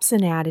cops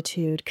an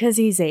attitude because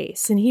he's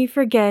Ace, and he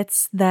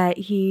forgets that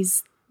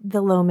he's the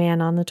low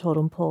man on the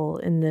totem pole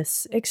in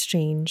this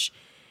exchange.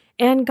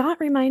 And Gaunt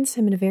reminds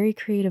him in a very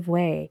creative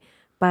way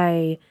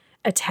by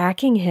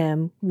attacking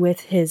him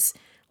with his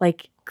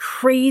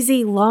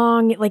crazy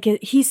long,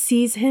 he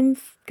sees him,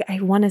 I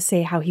want to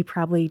say how he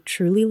probably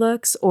truly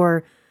looks,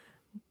 or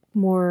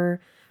more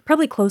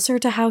probably closer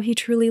to how he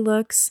truly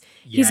looks.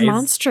 Yeah, he's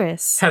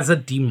monstrous. Has a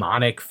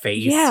demonic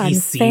face. Yeah, he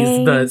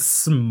sees the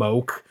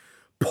smoke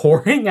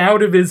pouring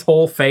out of his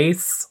whole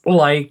face.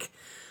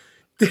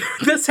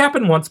 This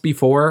happened once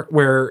before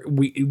where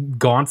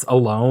Gaunt's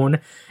alone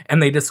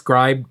and they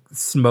describe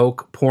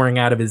smoke pouring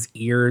out of his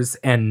ears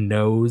and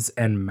nose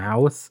and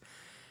mouth.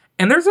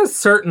 And there's a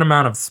certain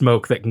amount of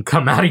smoke that can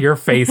come out of your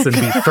face and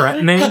be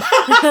threatening.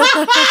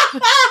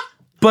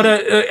 But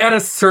at a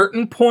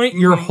certain point,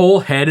 your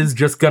whole head is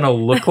just going to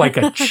look like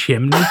a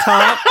chimney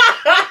top.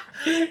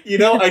 You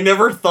know, I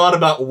never thought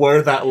about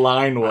where that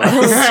line was.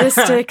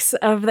 Logistics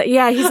of the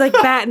he's like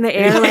bat in the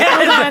air, like,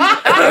 hold on,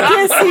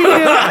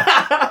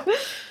 I guess you.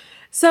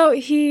 So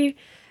he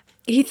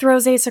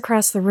throws Ace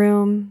across the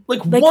room,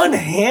 Like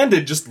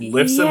one-handed, just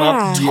lifts him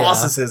up,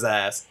 tosses his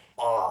ass.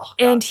 Oh, God,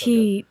 and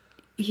so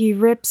he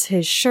rips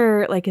his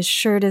shirt, like his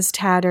shirt is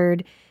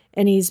tattered,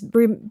 and he's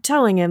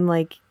telling him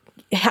like,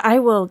 I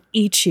will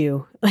eat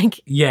you. Like,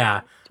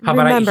 yeah. How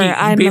remember, about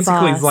I'm he the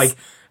basically boss. is like,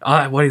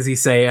 what does he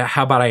say?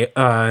 How about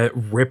I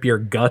rip your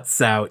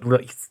guts out?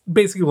 Like,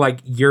 basically,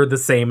 like, you're the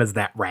same as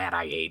that rat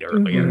I ate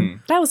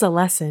earlier. That was a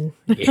lesson.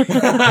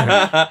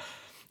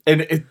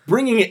 And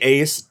bringing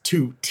Ace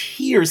to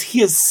tears,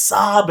 he is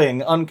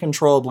sobbing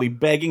uncontrollably,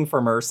 begging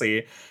for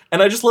mercy.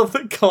 And I just love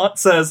that Gaunt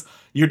says,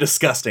 "You're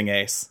disgusting,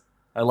 Ace."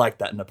 I like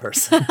that in a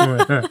person.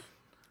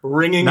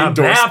 Ringing Now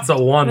endorsement. that's a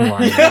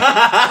one-liner.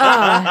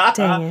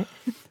 Dang it.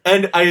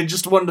 And I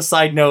just wanted to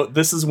side note,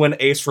 this is when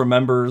Ace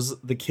remembers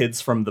the kids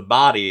from the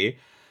body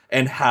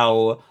and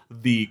how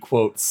the,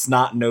 quote,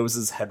 snot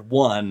noses had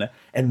won.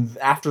 And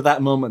after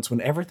that moment's when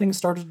everything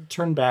started to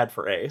turn bad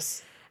for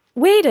Ace.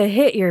 Way to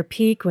hit your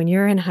peak when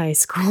you're in high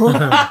school.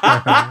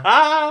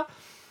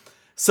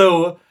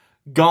 So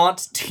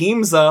Gaunt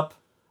teams up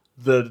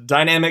the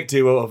dynamic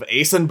duo of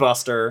Ace and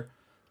Buster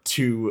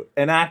to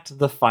enact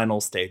the final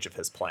stage of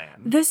his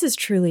plan. This is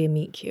truly a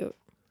meet cute.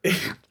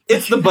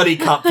 It's the buddy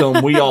cop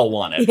film we all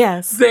wanted.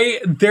 Yes.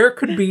 There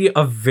could be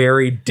a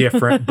very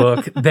different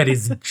book that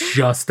is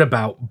just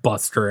about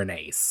Buster and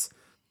Ace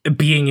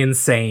being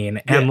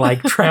insane and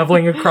like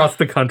traveling across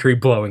the country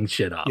blowing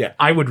shit up. Yeah.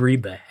 I would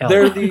read the hell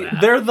out of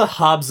that. They're the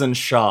Hobbs and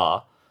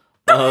Shaw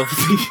of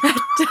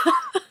the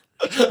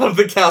of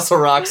the Castle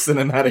Rock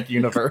cinematic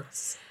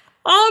universe.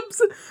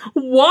 Hobbs,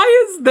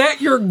 why is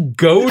that your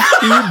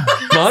go-to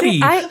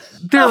buddy?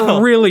 They're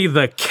really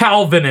the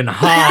Calvin and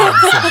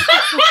Hobbes.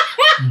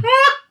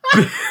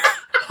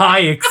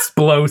 High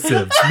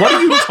explosives. What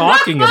are you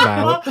talking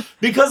about?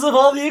 Because of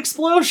all the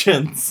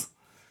explosions.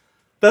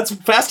 That's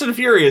Fast and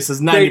Furious is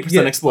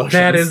 90% explosions.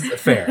 That is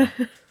fair.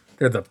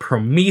 They're the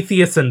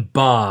Prometheus and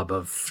Bob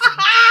of...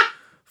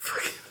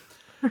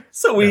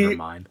 So Never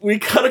mind. we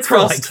cut For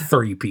across like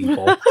 3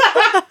 people.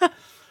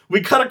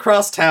 we cut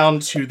across town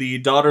to the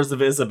Daughters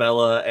of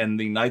Isabella and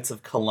the Knights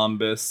of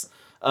Columbus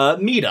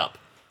meetup.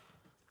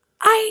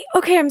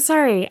 I'm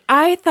sorry.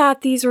 I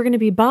thought these were going to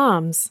be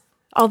bombs.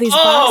 All these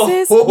Oh!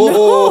 boxes?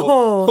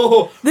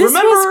 Oh! No. This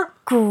was Remember-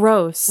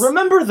 gross.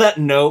 Remember that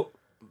note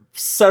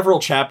several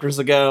chapters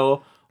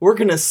ago? We're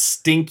gonna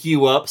stink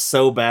you up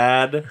so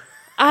bad. You're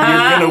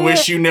gonna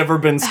wish you never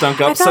been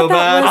stunk up thought so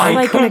that bad. was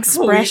like an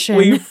expression.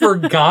 We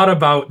forgot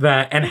about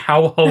that and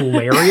how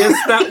hilarious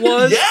that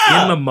was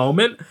Yeah. in the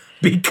moment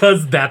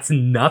because that's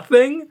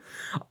nothing.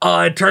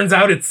 It turns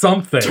out it's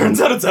something. Turns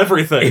out it's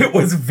everything. It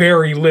was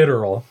very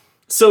literal.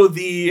 So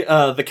the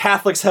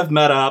Catholics have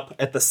met up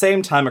at the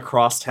same time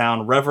across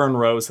town. Reverend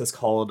Rose has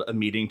called a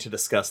meeting to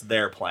discuss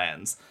their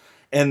plans,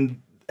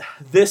 and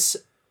this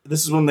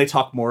is when they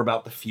talk more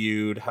about the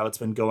feud, how it's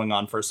been going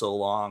on for so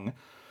long.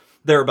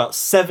 There are about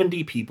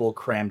 70 people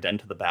crammed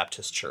into the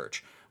Baptist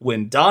church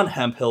when Don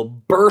Hemphill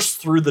bursts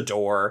through the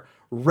door,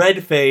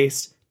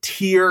 red-faced,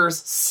 tears,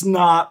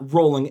 snot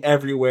rolling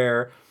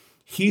everywhere.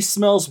 He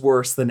smells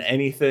worse than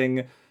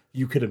anything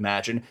you could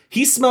imagine.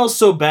 He smells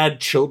so bad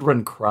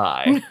children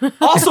cry.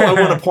 Also, I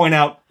want to point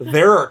out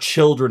there are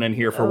children in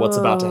here for what's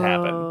about to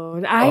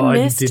happen. I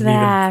missed didn't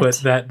that. even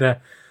put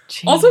that.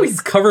 Jeez. Also,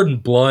 he's covered in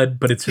blood,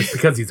 but it's just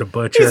because he's a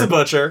butcher. He's a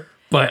butcher.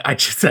 But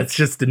that's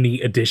just a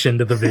neat addition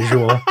to the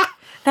visual.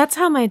 That's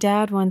how my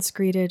dad once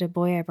greeted a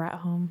boy I brought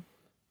home.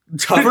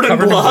 Covered in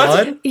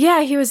blood?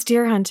 Yeah, he was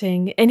deer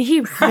hunting, and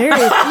he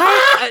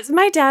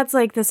my dad's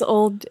like this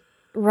old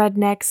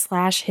redneck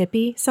 /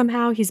 hippie.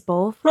 Somehow he's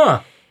both.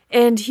 Huh.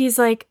 And he's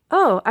like,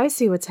 "Oh, I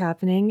see what's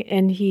happening."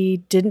 And he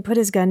didn't put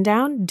his gun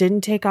down,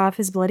 didn't take off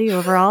his bloody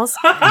overalls,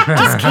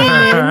 just came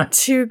in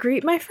to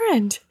greet my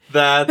friend.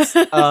 That's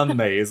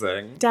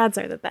amazing. Dads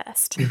are the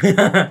best.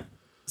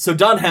 So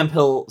Don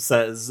Hemphill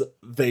says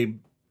they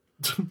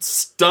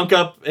stunk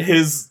up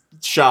his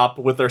shop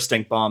with their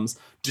stink bombs,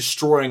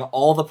 destroying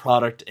all the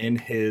product in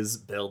his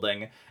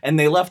building, and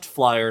they left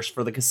flyers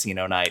for the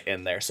casino night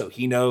in there, so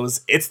he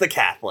knows it's the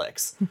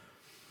Catholics.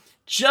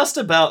 Just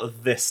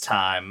about this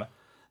time,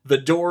 the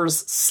doors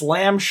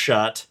slam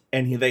shut,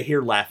 and they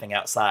hear laughing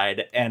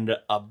outside, and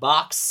a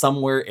box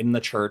somewhere in the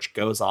church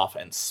goes off,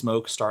 and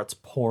smoke starts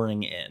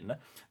pouring in.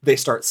 They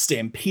start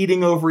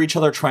stampeding over each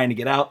other, trying to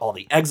get out. All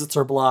the exits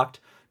are blocked.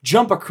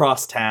 Jump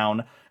across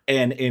town,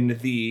 and in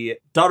the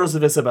Daughters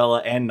of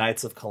Isabella and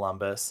Knights of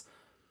Columbus,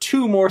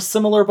 2 more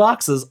similar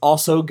boxes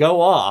also go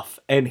off,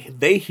 and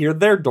they hear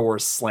their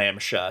doors slam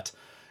shut,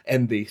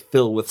 and they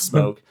fill with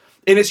smoke.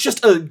 And it's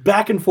just a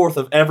back and forth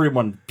of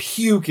everyone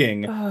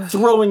puking,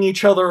 throwing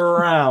each other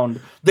around.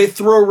 They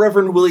throw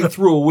Reverend Willie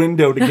through a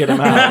window to get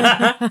him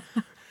out.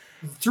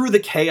 Through the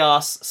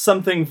chaos,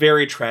 something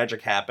very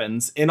tragic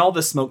happens. In all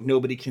the smoke,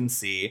 nobody can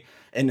see.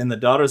 And in the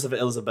Daughters of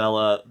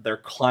Isabella, they're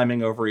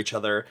climbing over each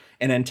other.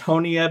 And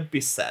Antonia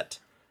Bisset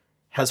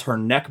has her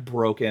neck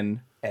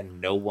broken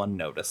and no one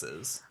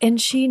notices. And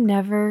she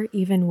never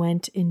even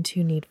went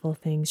into needful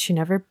things. She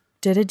never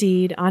did a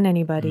deed on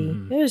anybody.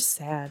 It was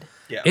sad.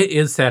 Yeah. It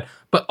is sad.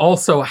 But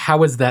also,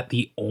 how is that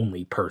the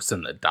only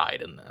person that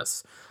died in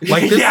this?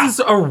 Like, this Yeah.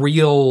 is a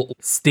real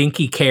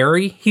stinky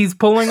carry he's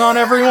pulling on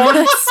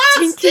everyone.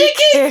 Stinky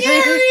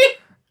Carrie.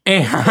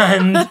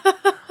 And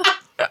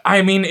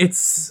I mean,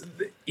 it's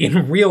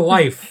in real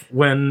life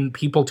when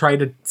people try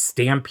to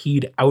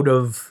stampede out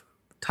of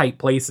tight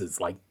places,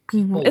 like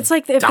people It's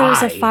like if there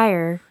was a die.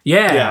 fire.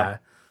 Yeah. Yeah.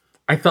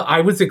 I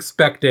was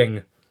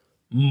expecting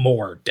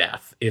more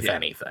death, if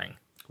anything.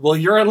 Well,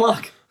 you're in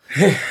luck.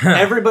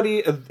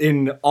 Everybody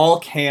in all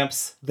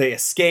camps, they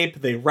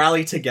escape, they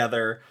rally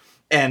together,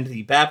 and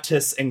the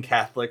Baptists and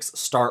Catholics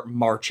start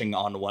marching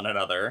on one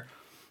another.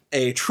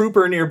 A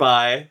trooper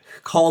nearby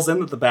calls in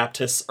that the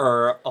Baptists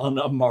are on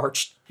a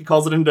march. He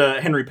calls it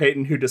into Henry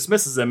Peyton, who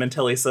dismisses him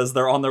until he says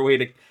they're on their way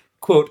to,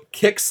 quote,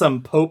 kick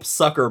some Pope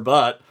sucker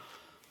butt.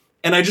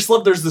 And I just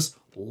love there's this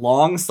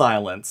long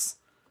silence,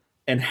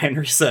 and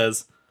Henry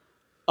says,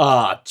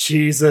 "Ah,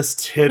 Jesus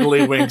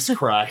tiddlywinks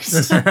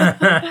Christ."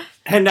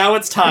 And now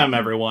it's time,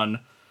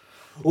 everyone.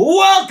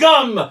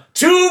 Welcome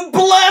to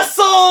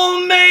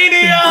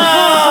Blesselmania!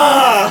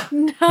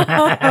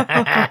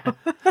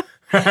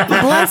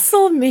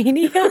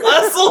 Blesselmania.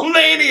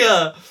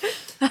 Blesselmania!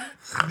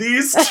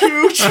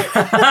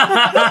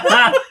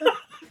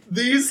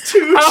 These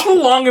two How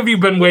long have you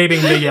been waiting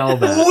to yell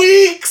that?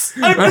 weeks!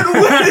 I've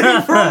been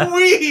waiting for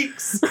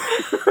weeks!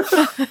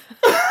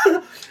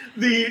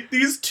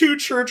 These two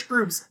church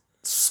groups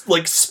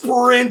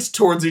sprint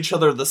towards each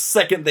other the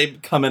second they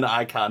come in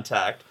eye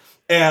contact,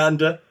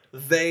 and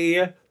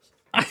they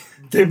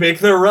make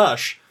their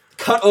rush.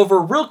 Cut over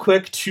real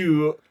quick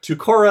to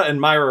Cora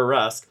and Myra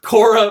Rusk.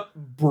 Cora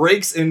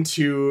breaks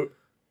into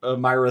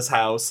Myra's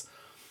house,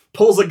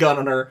 pulls a gun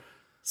on her,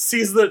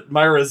 sees that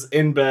Myra's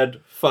in bed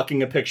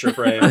fucking a picture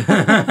frame.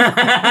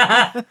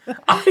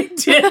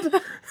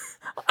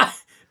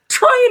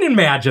 Try and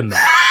imagine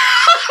that.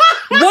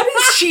 What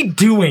is she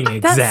doing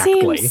That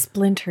exactly? seems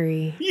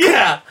splintery.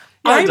 Yeah, it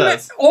I'm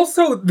does.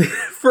 also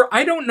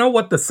I don't know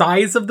what the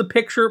size of the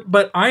picture,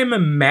 but I'm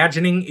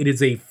imagining it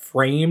is a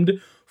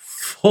framed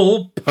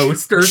full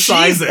poster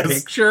size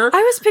Jesus. picture.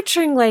 I was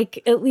picturing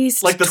like at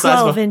least Like the size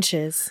of 12 a-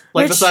 inches.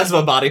 Like the which- size of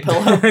a body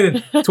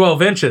pillow.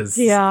 12 inches.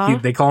 Yeah.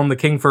 They call him the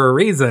king for a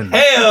reason.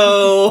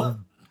 Heyo!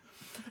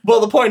 Well,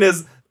 the point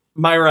is,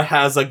 Myra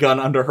has a gun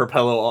under her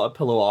pillow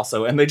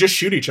also, and they just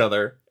shoot each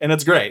other, and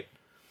it's great.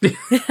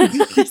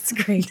 It's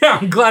great. Yeah,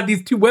 I'm glad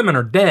these two women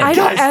are dead. I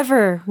don't Guys.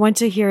 ever want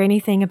to hear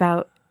anything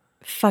about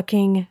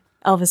fucking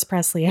Elvis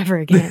Presley ever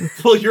again.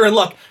 Well, you're in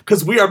luck,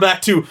 because we are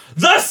back to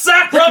the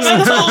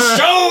Sacramental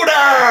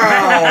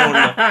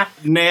Showdown!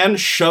 Nan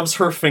shoves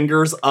her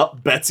fingers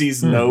up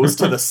Betsy's nose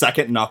to the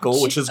second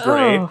knuckle, which is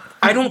great. Oh.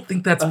 I don't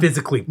think that's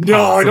physically possible.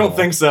 No, I don't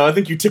think so. I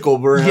think you tickle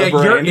her Yeah,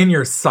 brain. you're in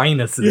your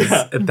sinuses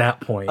Yeah. at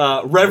that point.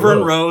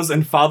 Reverend Whoa. Rose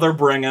and Father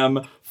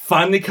Brigham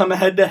finally come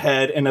head to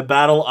head in a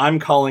battle I'm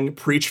calling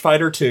Preach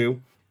Fighter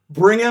 2.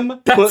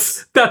 Brigham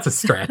puts That's a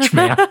stretch,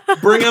 man.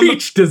 Brigham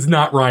Preach does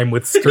not rhyme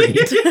with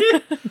street.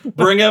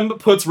 Brigham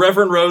puts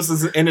Reverend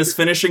Rose in his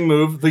finishing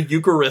move, the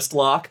Eucharist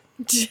lock,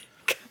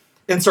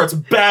 and starts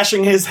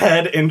bashing his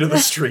head into the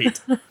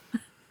street.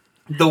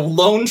 The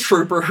lone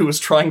trooper who is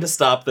trying to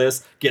stop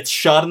this gets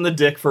shot in the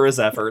dick for his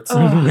efforts.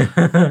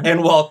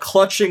 And while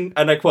clutching,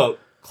 and I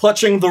quote,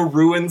 clutching the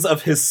ruins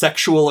of his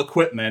sexual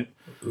equipment,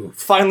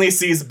 finally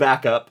sees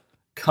backup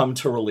come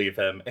to relieve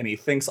him, and he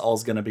thinks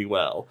all's gonna be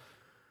well.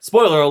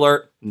 Spoiler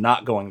alert,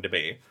 not going to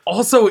be.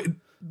 Also,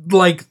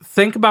 like,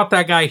 think about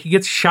that guy. He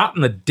gets shot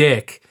in the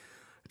dick.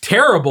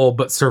 Terrible,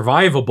 but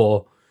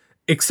survivable.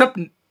 Except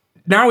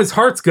now his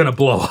heart's gonna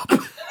blow up.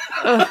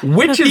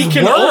 Which is He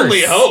can worse.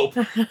 only hope.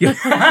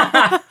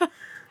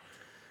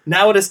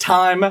 Now it is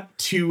time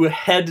to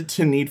head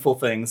to Needful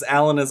Things.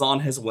 Alan is on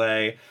his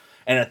way,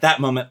 and at that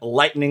moment,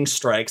 lightning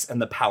strikes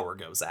and the power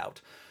goes out.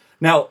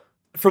 Now,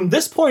 from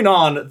this point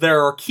on,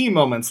 there are key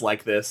moments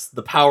like this,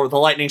 the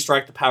lightning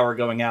strike, the power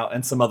going out,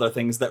 and some other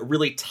things that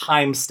really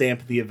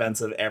timestamp the events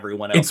of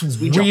everyone else. It's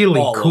We jump really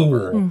all cool.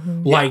 over.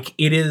 Like,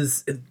 it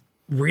is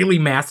really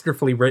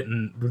masterfully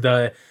written.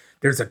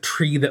 There's a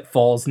tree that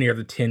falls near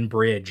the Tin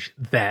Bridge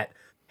that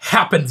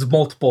happens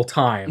multiple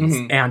times,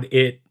 and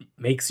it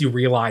makes you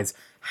realize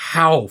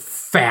how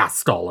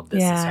fast all of this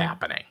is Yeah.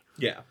 happening.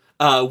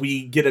 Yeah.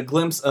 We get a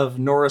glimpse of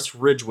Norris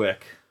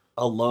Ridgwick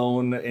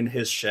alone in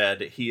his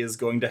shed. He is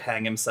going to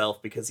hang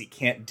himself because he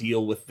can't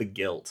deal with the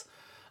guilt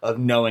of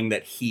knowing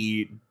that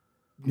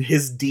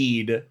his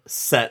deed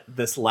set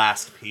this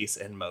last piece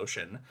in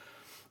motion.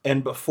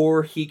 And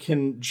before he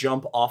can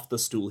jump off the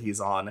stool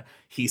he's on,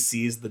 he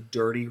sees the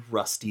dirty,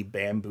 rusty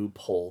bamboo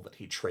pole that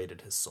he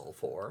traded his soul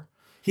for.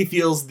 He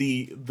feels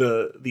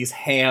these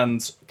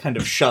hands kind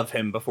of shove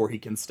him before he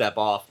can step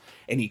off,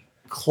 and he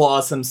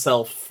claws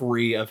himself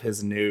free of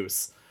his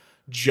noose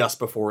just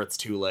before it's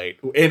too late.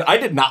 And I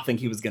did not think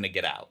he was going to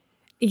get out.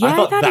 Yeah, I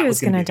thought he that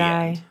was gonna going be to the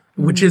die. end.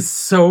 which is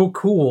so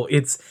cool.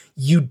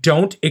 You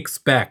don't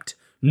expect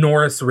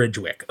Norris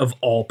Ridgwick, of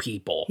all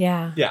people,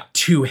 Yeah. Yeah.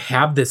 to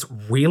have this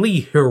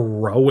really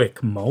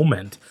heroic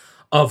moment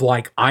of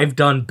like, I've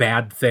done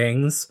bad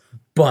things,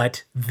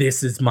 but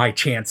this is my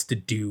chance to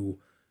do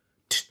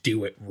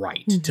it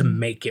right, to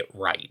make it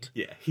right.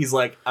 Yeah. He's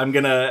like, I'm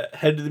going to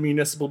head to the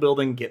municipal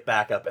building, get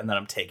back up, and then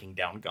I'm taking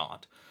down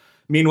Gaunt.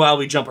 Meanwhile,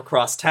 we jump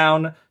across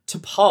town to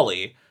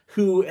Polly,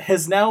 who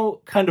has now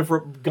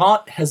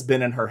Gaunt has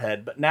been in her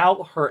head, but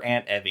now her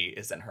Aunt Evie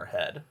is in her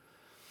head.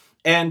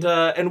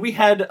 And we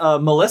had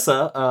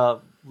Melissa, a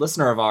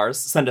listener of ours,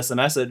 send us a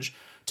message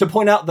to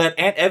point out that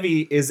Aunt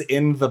Evie is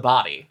in the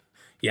body.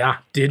 Yeah,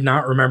 did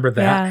not remember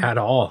that at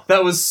all.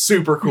 That was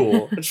super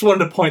cool. I just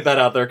wanted to point that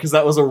out there because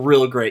that was a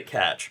real great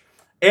catch.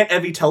 Aunt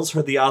Evie tells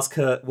her the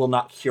Ozka will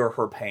not cure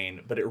her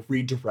pain, but it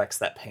redirects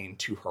that pain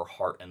to her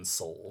heart and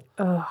soul.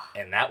 Ugh.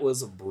 And that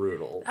was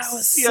brutal. That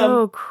was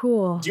so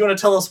cool. Do you want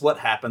to tell us what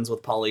happens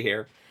with Polly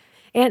here?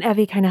 Aunt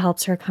Evie kind of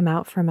helps her come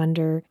out from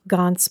under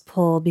Gaunt's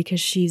pull because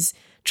she's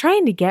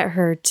trying to get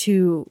her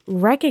to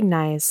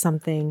recognize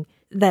something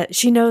that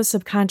she knows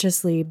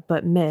subconsciously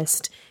but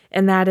missed,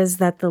 and that is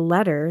that the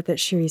letter that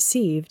she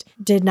received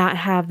did not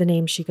have the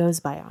name she goes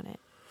by on it.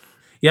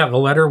 Yeah, the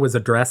letter was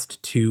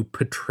addressed to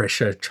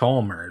Patricia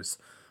Chalmers,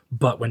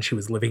 but when she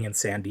was living in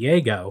San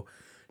Diego,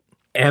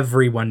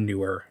 everyone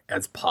knew her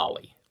as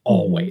Polly.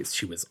 Always.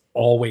 She was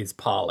always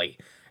Polly.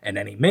 And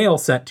any mail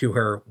sent to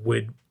her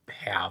would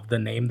have the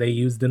name they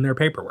used in their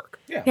paperwork.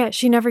 Yeah,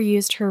 she never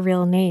used her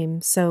real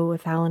name, so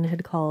if Alan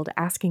had called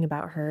asking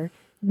about her,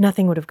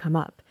 nothing would have come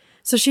up.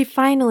 So she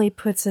finally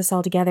puts this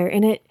all together,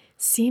 and it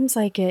seems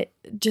like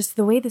just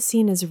the way the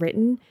scene is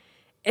written,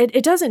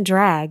 it doesn't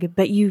drag,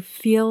 but you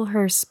feel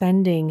her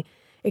spending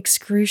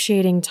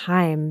excruciating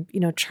time,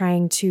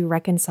 trying to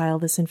reconcile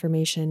this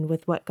information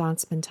with what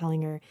Gaunt's been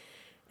telling her.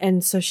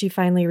 And so she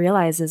finally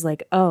realizes,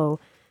 like, oh,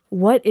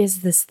 what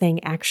is this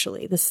thing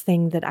actually? This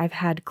thing that I've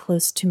had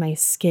close to my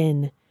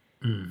skin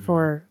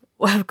for,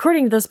 well,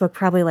 according to this book,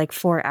 probably like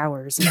 4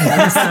 hours.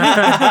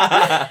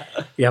 Yeah,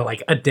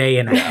 like a day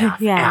and a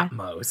half at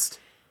most.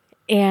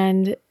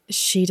 And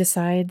she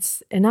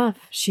decides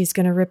enough. She's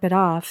going to rip it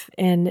off.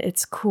 And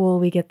it's cool.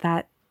 We get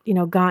that,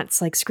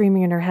 Gaunt's like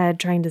screaming in her head,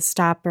 trying to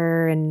stop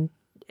her. And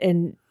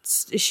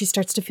she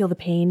starts to feel the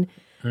pain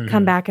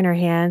come back in her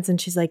hands. And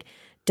she's like,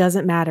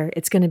 doesn't matter.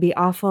 It's going to be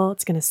awful.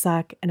 It's going to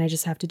suck. And I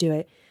just have to do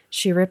it.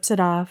 She rips it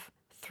off,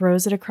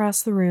 throws it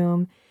across the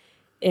room.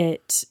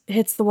 It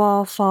hits the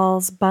wall,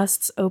 falls,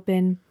 busts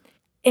open.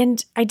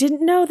 And I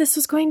didn't know this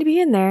was going to be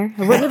in there.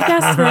 I wouldn't have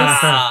guessed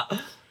this.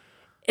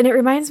 And it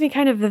reminds me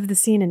kind of the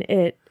scene in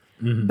It,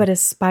 but a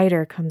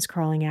spider comes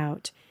crawling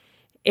out.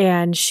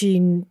 And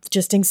she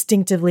just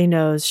instinctively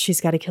knows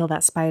she's got to kill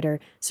that spider.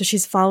 So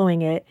she's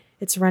following it.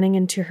 It's running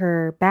into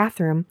her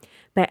bathroom.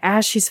 But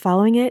as she's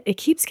following it, it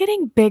keeps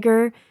getting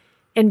bigger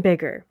and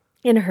bigger.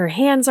 And her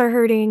hands are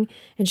hurting.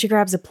 And she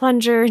grabs a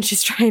plunger and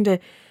she's trying to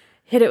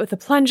hit it with a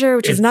plunger,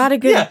 which is not a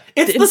good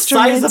it's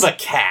instrument. the size of a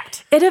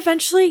cat. It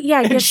eventually,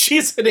 And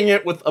she's hitting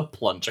it with a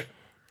plunger.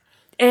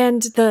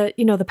 And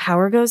the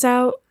power goes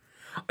out.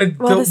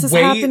 While this is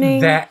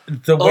happening.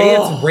 The way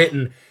it's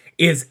written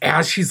is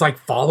as she's like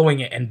following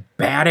it and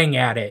batting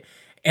at it,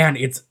 and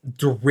it's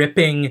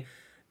dripping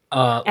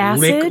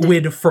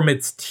liquid from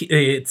its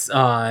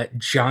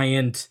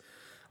giant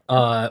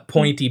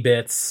pointy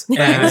bits.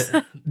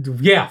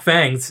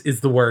 Fangs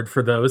is the word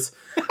for those.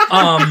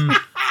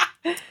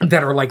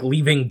 That are like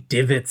leaving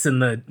divots in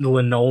the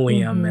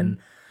linoleum, and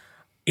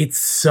it's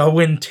so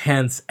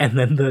intense. And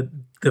then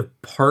the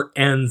part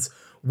ends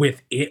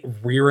with it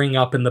rearing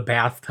up in the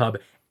bathtub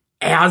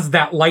as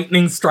that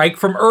lightning strike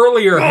from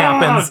earlier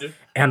happens,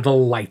 and the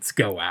lights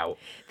go out.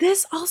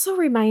 This also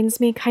reminds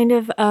me kind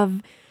of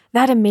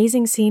that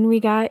amazing scene we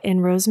got in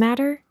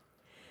Rosematter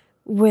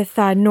with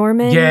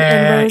Norman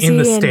and Rosie in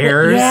the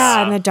stairs.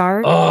 In the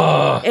dark.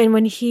 And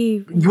when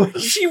she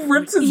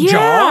rips his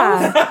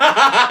jaw.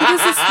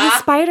 Because the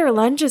spider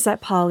lunges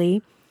at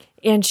Polly,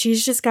 and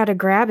she's just got to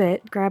grab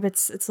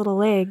its little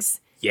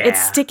legs. Yeah.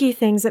 It's sticky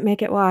things that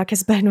make it walk,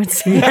 as Ben would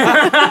say.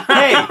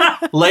 Hey,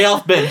 lay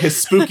off Ben. His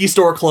spooky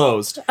store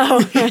closed.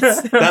 Oh,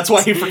 yes. That's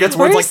why he forgets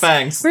words like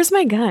fangs. Where's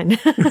my gun?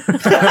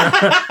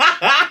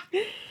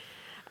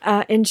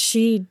 And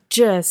she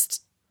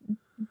just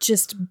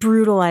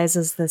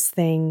brutalizes this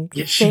thing.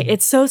 Yeah,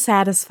 it's so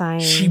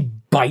satisfying. She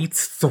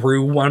bites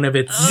through one of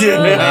its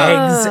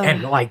legs,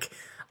 and like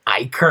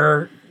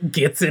ichor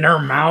gets in her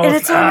mouth. And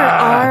it's on her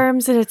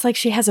arms, and it's like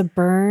she has a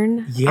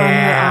burn on her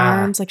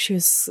arms, like she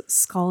was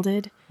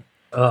scalded.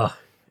 And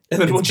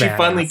then when she badass.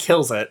 finally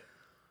kills it,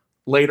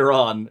 later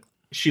on,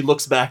 she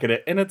looks back at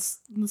it, and it's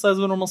the size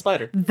of a normal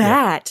spider.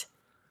 That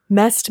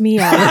messed me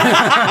up.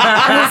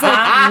 I was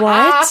like,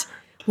 what?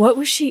 What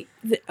was she?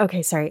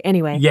 Okay, sorry.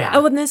 Anyway. Yeah.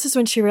 Oh, and this is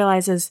when she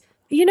realizes,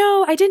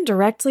 I didn't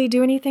directly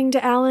do anything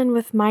to Alan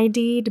with my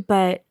deed,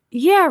 but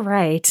yeah,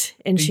 right.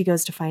 And she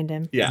goes to find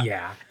him.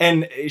 Yeah.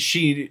 And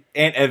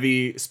Aunt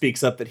Evie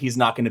speaks up that he's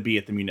not going to be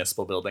at the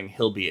municipal building.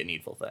 He'll be at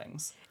Needful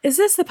Things. Is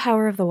this the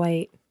power of the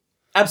white?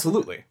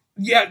 Absolutely.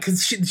 Yeah,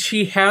 because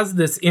she has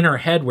this in her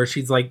head where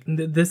she's like,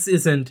 this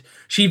isn't,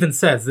 she even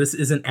says, this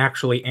isn't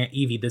actually Aunt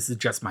Evie, this is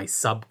just my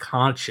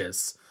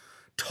subconscious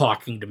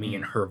talking to me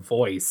in her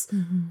voice.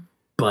 Mm-hmm.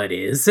 But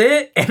is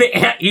it? And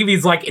Aunt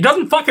Evie's like, it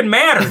doesn't fucking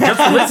matter,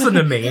 just listen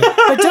to me.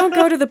 But don't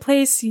go to the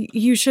place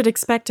you should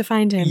expect to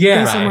find him.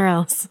 Yeah. Go somewhere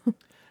else.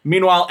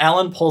 Meanwhile,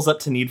 Alan pulls up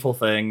to Needful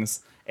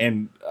Things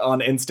and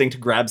on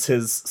instinct grabs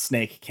his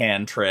snake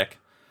can trick.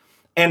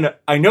 And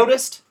I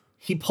noticed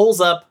he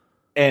pulls up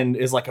and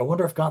is like, I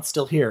wonder if Gaunt's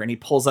still here. And he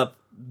pulls up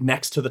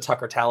next to the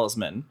Tucker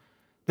talisman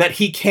that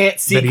he can't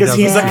see because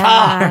he's a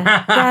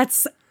cop.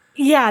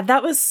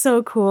 That was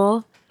so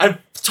cool. I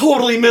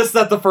totally missed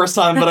that the first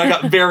time, but I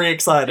got very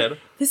excited.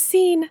 This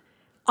scene,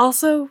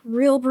 also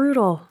real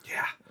brutal.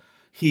 Yeah.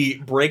 He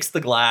breaks the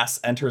glass,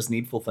 enters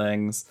Needful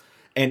Things,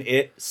 and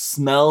it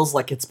smells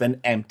like it's been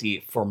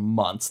empty for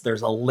months.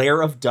 There's a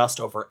layer of dust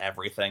over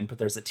everything, but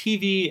there's a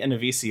TV and a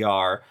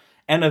VCR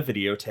and a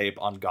videotape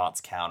on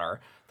Gaunt's counter.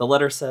 The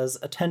letter says,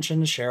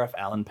 "Attention, Sheriff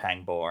Alan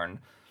Pangborn."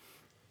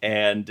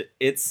 And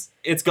it's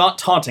Gaunt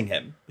taunting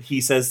him.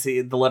 He says,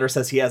 the letter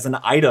says he has an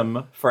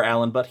item for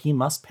Alan, but he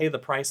must pay the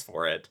price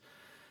for it.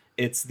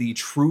 It's the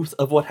truth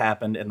of what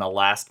happened in the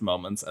last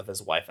moments of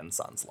his wife and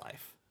son's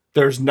life.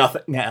 There's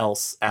nothing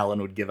else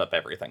Alan would give up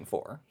everything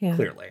for,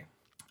 clearly.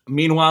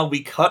 Meanwhile,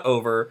 we cut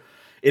over.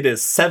 It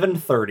is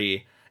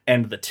 7:30,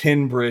 and the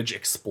tin bridge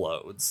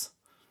explodes.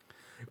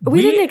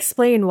 We didn't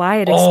explain why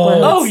it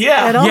explodes. Oh,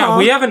 yeah. At all. Yeah,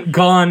 we haven't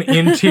gone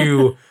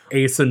into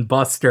Ace and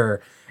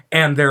Buster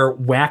and their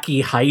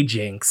wacky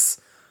hijinks.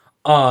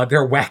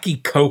 Their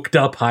wacky coked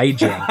up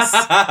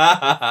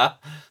hijinks.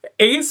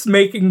 Ace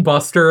making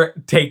Buster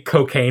take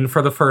cocaine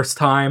for the first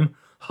time.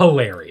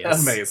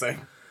 Hilarious.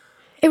 Amazing.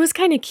 It was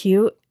kind of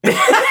cute.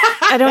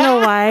 I don't know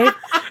why.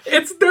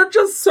 They're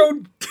just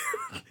so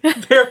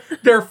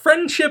their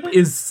friendship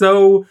is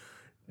so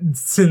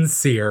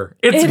sincere.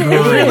 It's It great.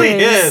 It really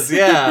is,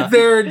 yeah.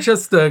 They're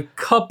just a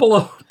couple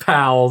of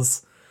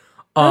pals.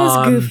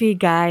 Those goofy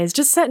guys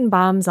just setting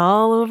bombs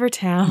all over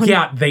town.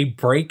 Yeah, they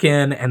break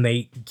in and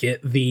they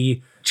get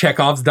the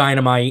Chekhov's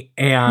dynamite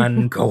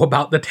and go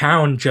about the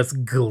town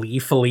just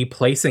gleefully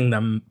placing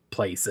them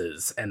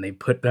places. And they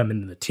put them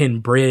in the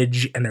tin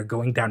bridge and they're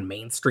going down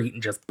Main Street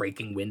and just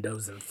breaking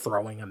windows and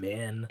throwing them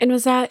in. And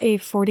was that a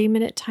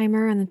 40-minute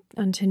timer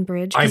on Tin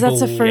Bridge? Because that's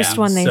the first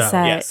one they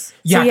set. Yes.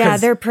 So yeah,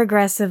 they're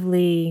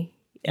progressively...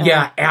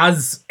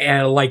 as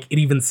like it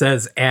even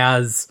says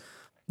as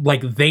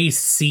like they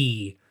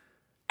see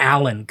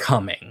Alan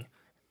coming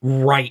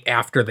right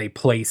after they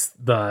place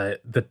the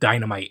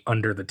dynamite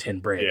under the tin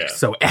bridge. Yeah.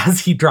 So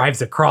as he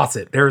drives across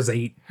it, there's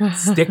a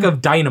stick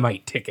of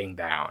dynamite ticking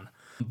down.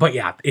 But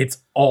yeah, it's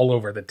all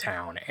over the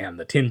town and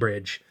the tin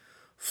bridge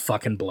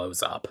fucking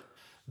blows up.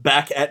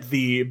 Back at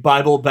the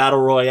Bible Battle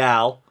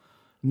Royale,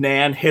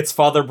 Nan hits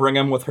Father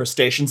Brigham with her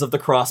Stations of the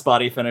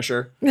Crossbody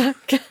finisher,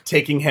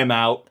 taking him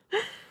out.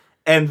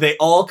 And they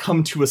all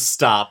come to a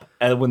stop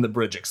when the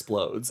bridge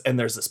explodes. And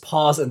there's this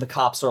pause and the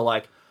cops are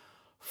like,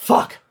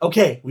 fuck,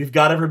 okay, we've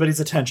got everybody's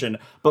attention.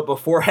 But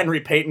before Henry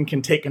Payton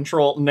can take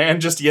control,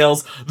 Nan just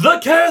yells, "The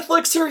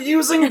Catholics are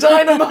using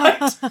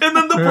dynamite!" And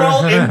then the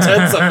brawl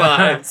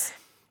intensifies.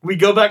 We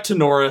go back to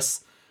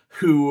Norris,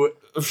 who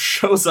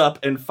shows up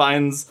and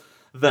finds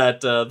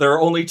that there are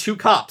only two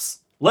cops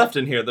left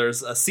in here.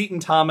 There's Seton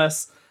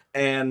Thomas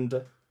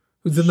and...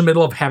 Who's in the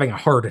middle of having a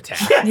heart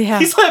attack. Yeah.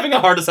 He's having a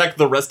heart attack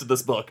the rest of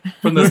this book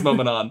from this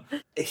moment on.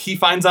 He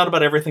finds out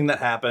about everything that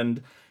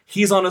happened.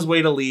 He's on his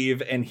way to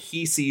leave, and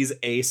he sees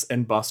Ace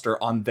and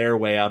Buster on their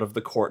way out of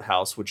the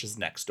courthouse, which is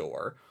next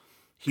door.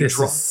 This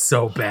is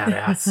so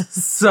badass.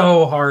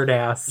 So hard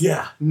ass.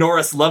 Yeah.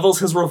 Norris levels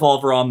his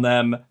revolver on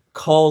them,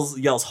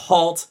 yells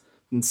halt,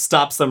 and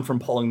stops them from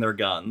pulling their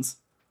guns.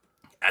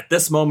 At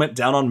this moment,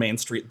 down on Main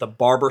Street, the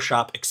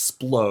barbershop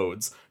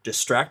explodes,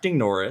 distracting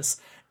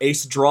Norris.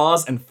 Ace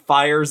draws and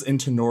fires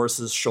into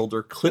Norris's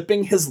shoulder,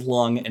 clipping his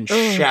lung and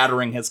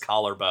shattering his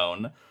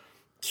collarbone.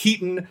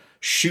 Keaton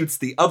shoots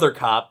the other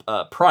cop,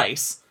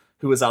 Price,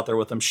 who is out there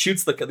with him,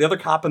 shoots the other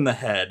cop in the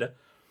head.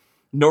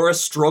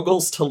 Norris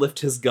struggles to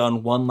lift his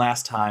gun one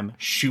last time,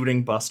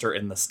 shooting Buster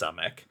in the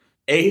stomach.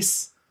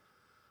 Ace,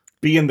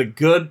 being the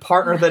good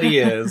partner that he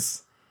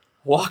is,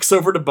 walks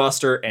over to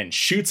Buster and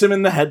shoots him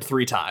in the head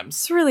 3 times.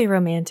 It's really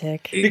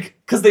romantic.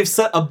 Because they've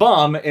set a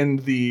bomb in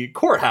the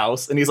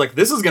courthouse, and he's like,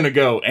 this is going to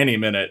go any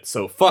minute,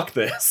 so fuck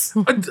this.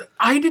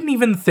 I didn't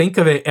even think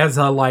of it as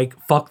a, like,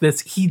 fuck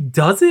this. He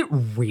does it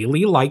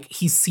really, like,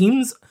 he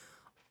seems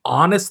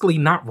honestly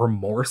not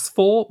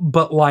remorseful,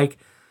 but like,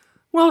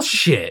 well,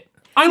 shit.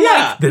 I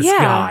like this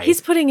guy.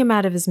 He's putting him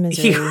out of his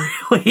misery. He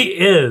really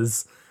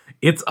is.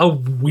 It's a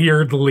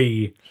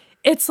weirdly...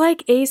 It's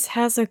like Ace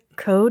has a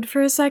code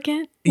for a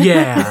second.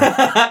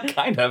 Yeah.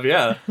 Kind of,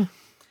 yeah.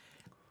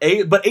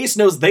 But Ace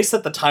knows they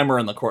set the timer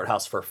in the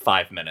courthouse for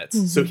 5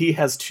 minutes, so he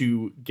has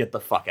to get the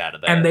fuck out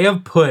of there. And they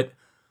have put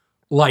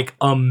like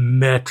a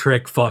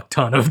metric fuck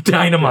ton of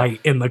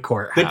dynamite in the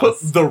courthouse. They put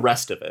the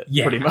rest of it,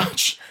 Yeah. pretty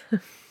much.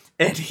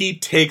 And he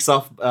takes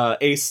off,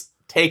 Ace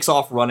takes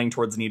off running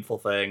towards Needful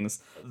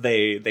Things.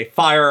 They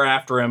fire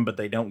after him, but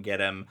they don't get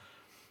him.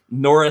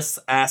 Norris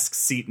asks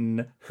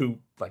Seaton, who,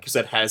 like you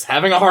said, has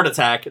having a heart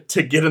attack,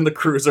 to get in the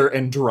cruiser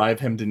and drive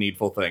him to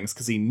Needful Things,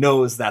 because he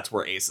knows that's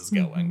where Ace is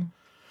going.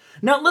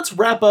 Now, let's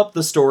wrap up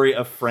the story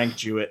of Frank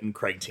Jewett and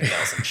Craig T.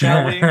 Nelson,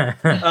 shall we?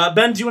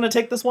 Ben, do you want to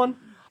take this one?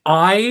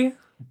 I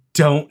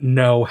don't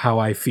know how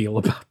I feel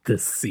about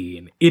this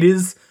scene. It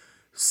is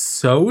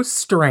so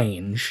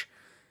strange.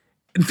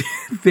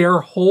 Their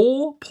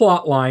whole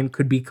plot line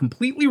could be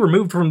completely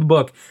removed from the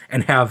book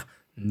and have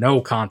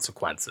no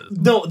consequences.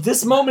 No,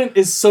 this moment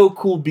is so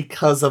cool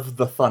because of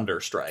the thunder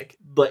strike.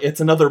 But it's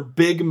another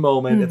big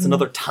moment. It's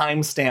another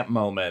timestamp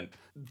moment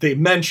they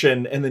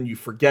mention and then you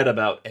forget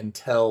about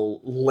until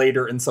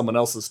later in someone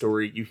else's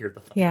story you hear the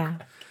thunder. Yeah.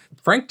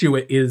 Frank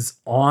Jewett is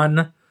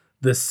on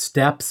the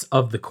steps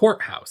of the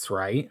courthouse,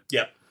 right?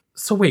 Yeah.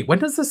 So wait, when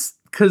does this...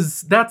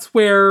 Because that's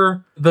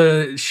where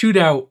the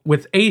shootout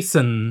with Ace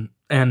and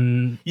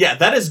yeah,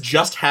 that has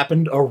just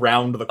happened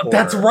around the corner.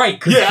 That's right,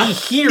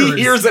 because he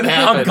hears it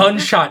happen. A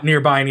gunshot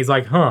nearby, and he's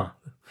like, huh.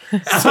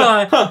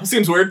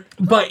 Seems weird.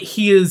 But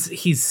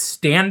he's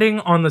standing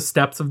on the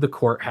steps of the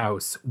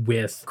courthouse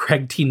with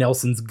Craig T.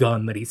 Nelson's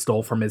gun that he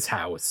stole from his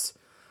house,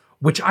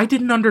 which I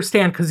didn't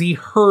understand because he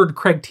heard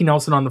Craig T.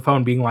 Nelson on the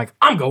phone being like,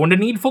 I'm going to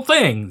Needful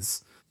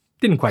Things.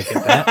 Didn't quite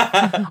get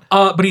that.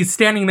 But he's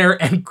standing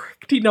there, and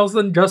Craig T.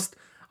 Nelson just...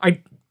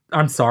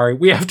 I'm sorry,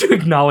 we have to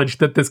acknowledge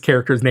that this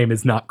character's name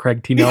is not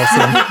Craig T.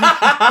 Nelson.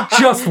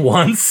 Just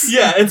once.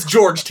 Yeah, it's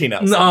George T.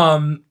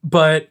 Nelson.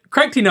 But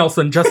Craig T.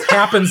 Nelson just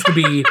happens to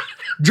be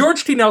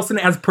George T. Nelson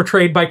as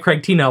portrayed by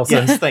Craig T.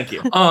 Nelson. Yes, thank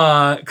you.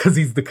 Because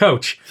he's the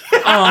coach.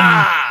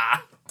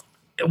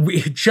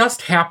 It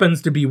just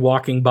happens to be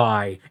walking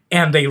by,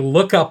 and they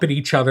look up at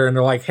each other, and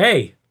they're like,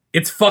 hey,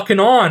 it's fucking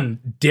on,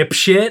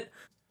 dipshit.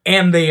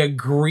 And they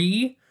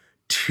agree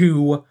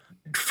to,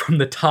 from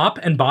the top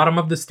and bottom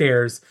of the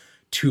stairs,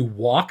 to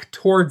walk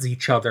towards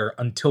each other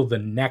until the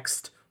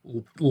next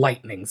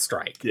lightning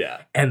strike.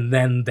 Yeah. And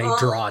then they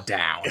draw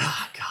down.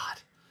 Oh,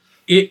 God.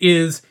 It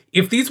is,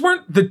 if these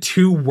weren't the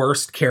two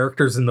worst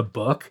characters in the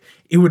book,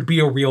 it would be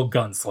a real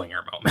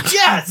gunslinger moment.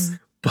 Yes!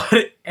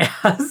 But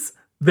as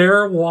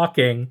they're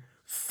walking,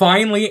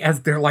 finally,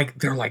 as they're like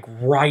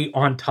right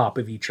on top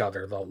of each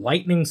other, the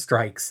lightning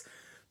strikes,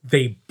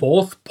 they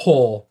both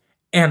pull,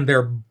 and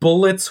their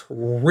bullets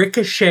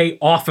ricochet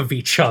off of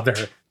each other,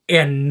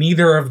 and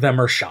neither of them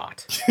are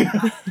shot.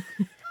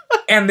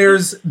 And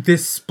there's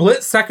this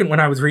split second when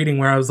I was reading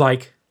where I was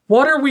like,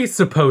 what are we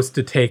supposed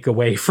to take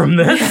away from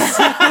this?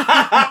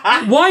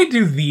 Why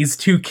do these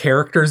two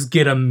characters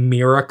get a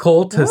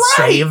miracle to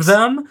save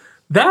them?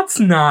 That's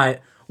not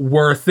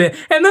worth it.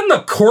 And then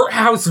the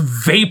courthouse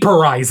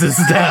vaporizes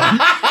them.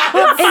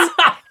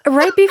 And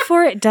right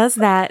before it does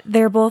that,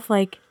 they're both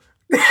like,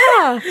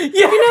 yeah. You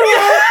know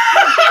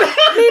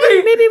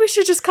what? Maybe we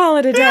should just call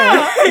it a day.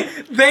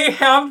 Yeah. They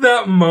have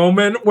that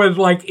moment with,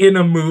 like, in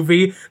a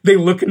movie, they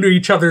look into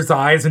each other's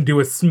eyes and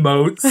do a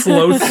slow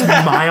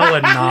smile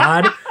and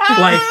nod.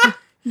 Like,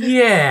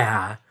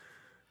 yeah,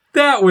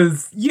 that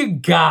was, you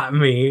got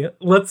me.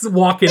 Let's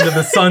walk into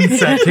the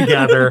sunset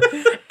together.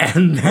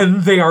 And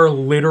then they are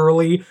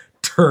literally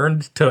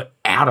turned to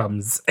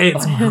atoms.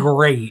 It's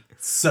great.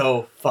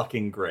 So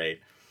fucking great.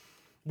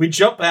 We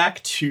jump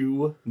back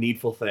to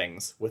Needful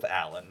Things with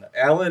Alan.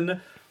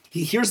 Alan,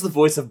 he hears the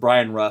voice of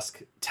Brian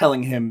Rusk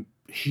telling him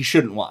he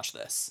shouldn't watch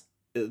this.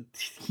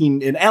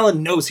 And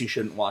Alan knows he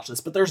shouldn't watch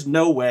this, but there's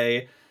no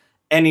way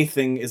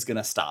anything is going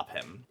to stop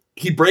him.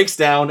 He breaks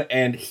down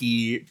and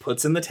he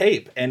puts in the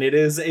tape, and it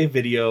is a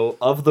video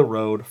of the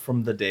road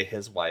from the day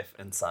his wife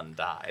and son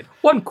died.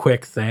 One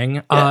quick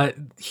thing. Yeah.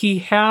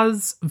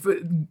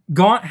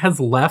 Gaunt has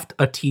left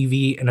a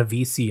TV and a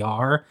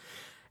VCR,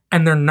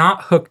 and they're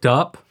not hooked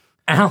up.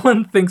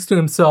 Alan thinks to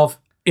himself,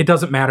 it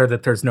doesn't matter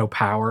that there's no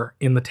power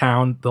in the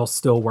town, they'll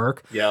still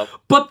work. Yep.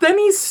 But then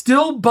he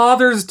still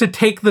bothers to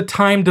take the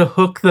time to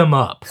hook them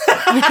up.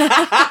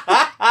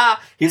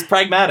 He's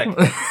pragmatic.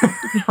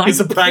 He's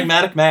a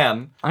pragmatic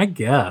man. I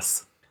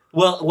guess.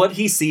 Well, what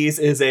he sees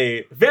is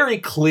a very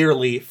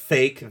clearly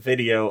fake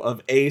video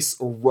of Ace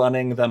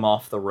running them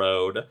off the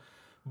road,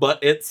 but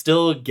it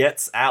still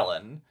gets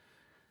Alan.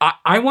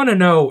 I want to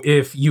know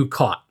if you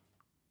caught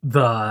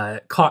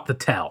the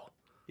tell.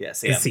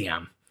 Yes,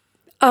 CM.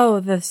 Oh,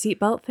 the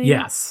seatbelt thing?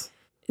 Yes.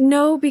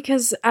 No,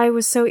 because I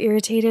was so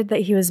irritated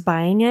that he was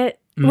buying it,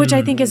 which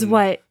I think is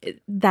what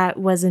that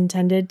was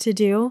intended to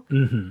do.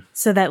 Mm-hmm.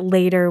 So that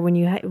later, when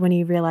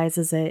he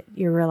realizes it,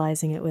 you're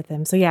realizing it with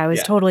him. So yeah, I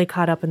was totally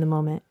caught up in the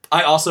moment.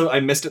 I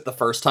missed it the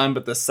first time,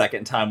 but the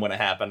second time when it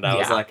happened, I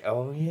was like,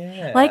 oh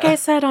yeah. Like I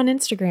said on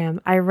Instagram,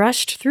 I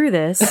rushed through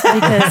this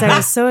because I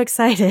was so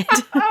excited.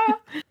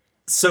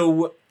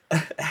 So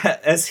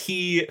as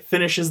he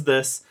finishes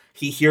this,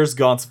 he hears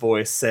Gaunt's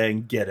voice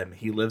saying, get him.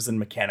 He lives in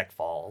Mechanic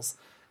Falls.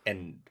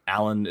 And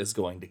Alan is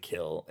going to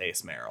kill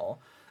Ace Merrill.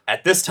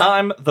 At this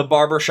time, the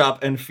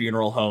barbershop and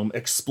funeral home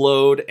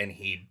explode, and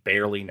he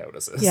barely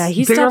notices. Yeah,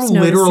 he stops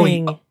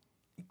noticing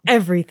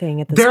everything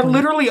at this point. They're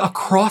literally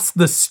across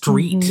the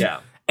street. Mm-hmm. Yeah.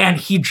 and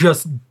he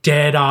just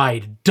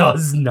dead-eyed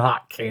does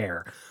not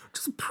care.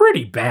 Just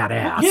pretty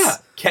badass. Yeah.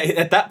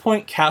 At that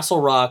point,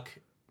 Castle Rock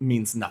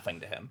means nothing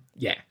to him.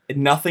 Yeah.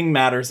 Nothing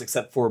matters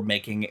except for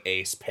making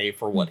Ace pay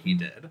for what he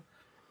did.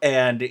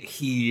 And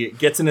he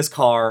gets in his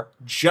car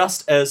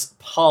just as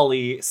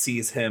Polly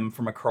sees him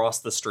from across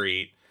the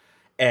street.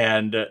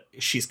 And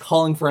she's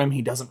calling for him.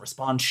 He doesn't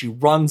respond. She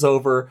runs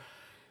over.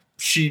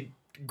 She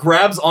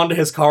grabs onto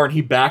his car and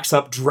he backs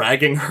up,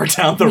 dragging her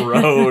down the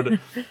road.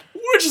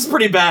 Which is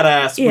pretty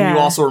badass when you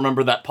also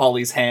remember that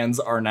Polly's hands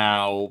are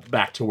now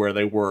back to where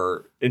they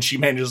were, and she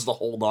manages to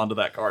hold on to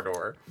that car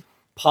door.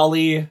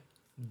 Polly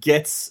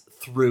gets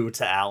through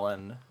to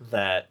Alan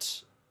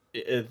that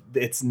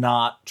it's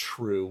not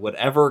true.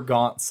 Whatever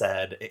Gaunt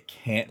said, it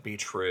can't be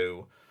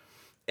true.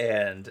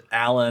 And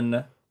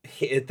Alan,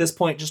 at this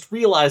point, just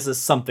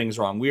realizes something's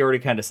wrong. We already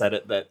kind of said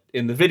it, that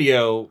in the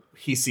video,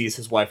 he sees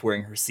his wife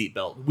wearing her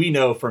seatbelt. We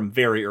know from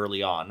very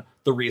early on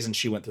the reason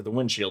she went through the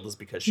windshield is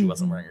because she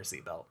wasn't wearing her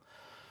seatbelt.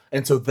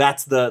 And so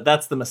that's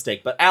the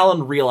mistake. But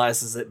Alan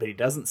realizes it, but he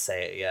doesn't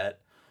say it yet.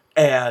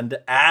 And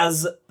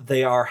as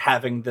they are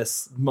having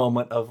this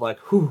moment of like,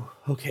 whew,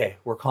 okay,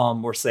 we're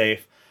calm, we're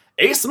safe,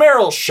 Ace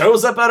Merrill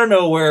shows up out of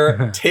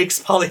nowhere, takes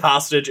Polly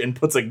hostage, and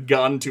puts a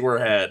gun to her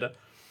head.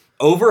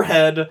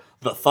 Overhead,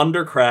 the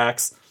thunder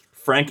cracks.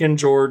 Frank and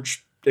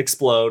George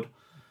explode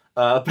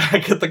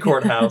back at the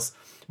courthouse.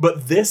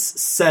 But this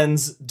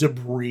sends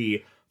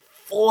debris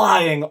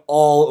flying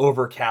all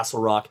over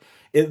Castle Rock.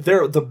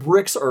 The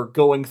bricks are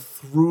going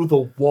through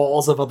the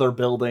walls of other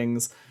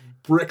buildings.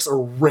 Bricks are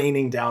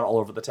raining down all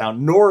over the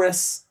town.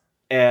 Norris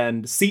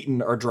and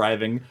Seaton are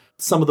driving.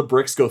 Some of the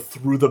bricks go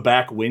through the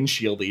back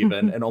windshield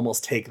even and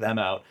almost take them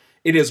out.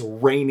 It is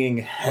raining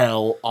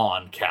hell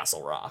on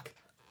Castle Rock.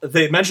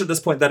 They mentioned at this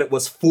point that it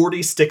was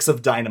 40 sticks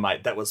of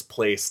dynamite that was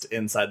placed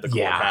inside the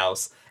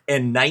courthouse,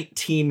 and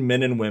 19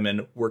 men and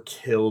women were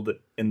killed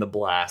in the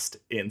blast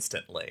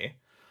instantly.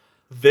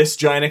 This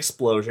giant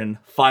explosion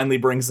finally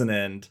brings an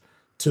end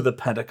to the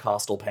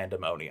Pentecostal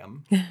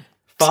pandemonium.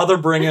 Father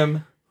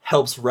Brigham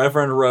helps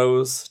Reverend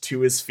Rose to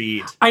his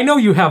feet. I know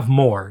you have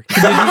more.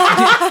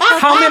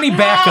 How many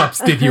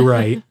backups did you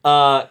write?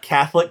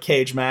 Catholic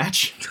cage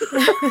match.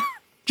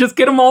 Just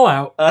get them all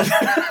out. I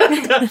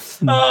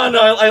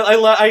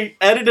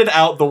edited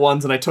out the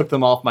ones and I took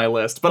them off my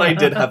list, but I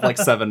did have like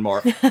 7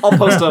 more. I'll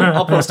post them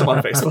on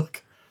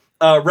Facebook.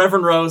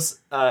 Reverend Rose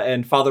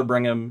and Father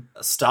Brigham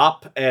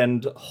stop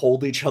and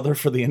hold each other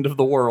for the end of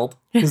the world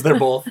because they're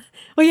both.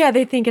 Well, yeah,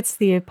 they think it's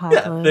the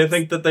apocalypse. Yeah, they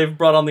think that they've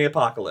brought on the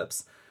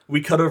apocalypse.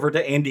 We cut over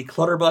to Andy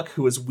Clutterbuck,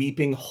 who is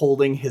weeping,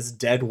 holding his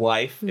dead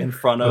wife in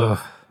front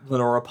of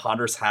Lenora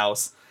Ponder's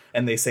house.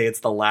 And they say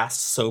it's the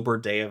last sober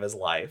day of his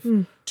life.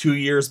 2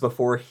 years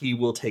before he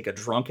will take a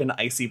drunken,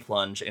 icy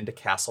plunge into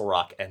Castle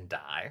Rock and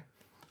die.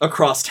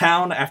 Across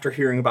town, after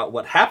hearing about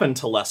what happened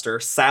to Lester,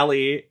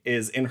 Sally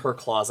is in her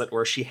closet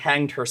where she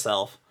hanged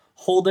herself,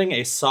 holding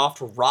a soft,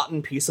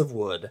 rotten piece of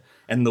wood,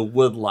 and the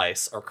wood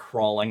lice are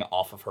crawling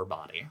off of her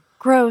body.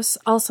 Gross.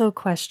 Also,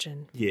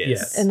 question.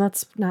 Yes. And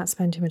let's not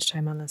spend too much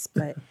time on this,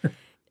 but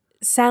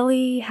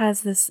Sally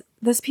has this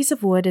piece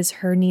of wood is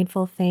her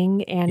needful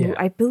thing, and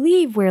I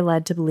believe we're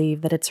led to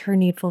believe that it's her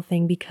needful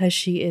thing because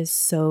she is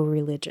so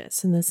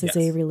religious, and this is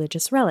a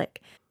religious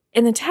relic.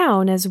 In the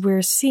town, as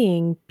we're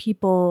seeing,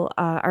 people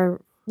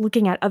are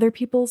looking at other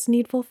people's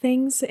needful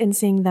things and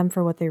seeing them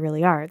for what they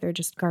really are. They're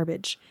just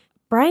garbage.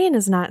 Brian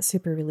is not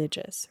super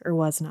religious, or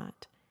was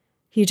not.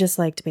 He just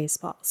liked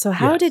baseball. So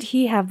how did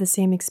he have the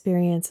same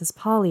experience as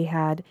Polly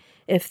had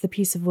if the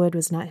piece of wood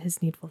was not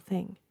his needful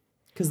thing?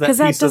 Because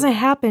that doesn't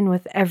happen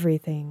with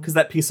everything. Because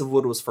that piece of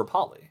wood was for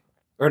Polly.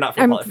 Or not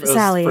for Polly. It was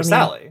Sally, for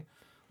Sally.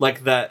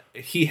 Like that,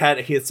 he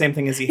had the same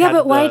thing as he had. Yeah,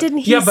 but why didn't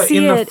he see it as... Yeah, but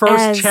in the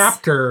first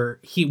chapter,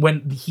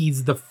 when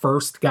he's the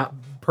first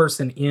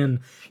person in,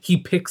 he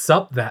picks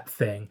up that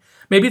thing.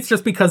 Maybe it's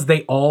just because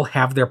they all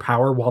have their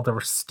power while they're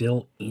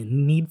still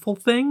in needful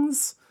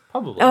things.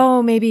 Probably.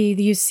 Oh, maybe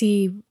you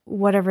see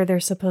whatever they're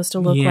supposed to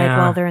look like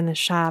while they're in the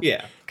shop.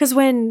 Yeah. Because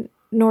when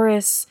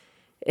Norris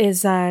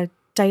is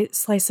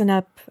slicing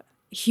up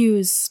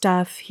Hugh's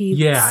stuff,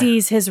 he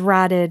sees his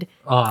rotted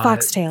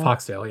foxtail.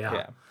 Foxtail,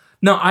 yeah.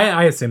 No,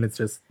 I assume it's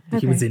just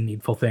he was in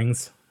needful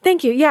things.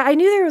 Thank you. Yeah, I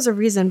knew there was a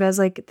reason, but I was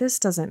like, this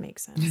doesn't make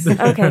sense.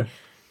 Okay.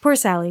 Poor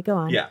Sally. Go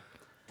on. Yeah.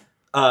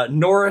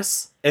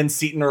 Norris and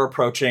Seaton are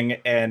approaching,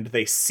 and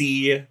they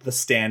see the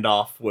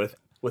standoff with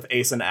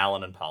Ace and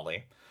Alan and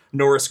Polly.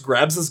 Norris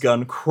grabs his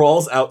gun,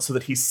 crawls out so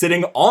that he's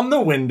sitting on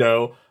the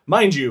window,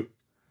 mind you,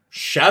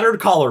 shattered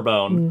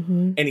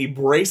collarbone, and he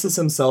braces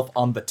himself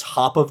on the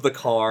top of the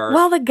car.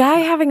 While the guy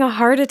having a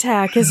heart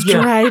attack is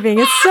driving.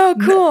 It's so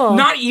cool.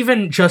 Not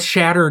even just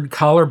shattered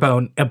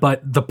collarbone,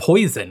 but the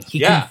poison.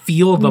 He can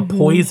feel the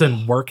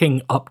poison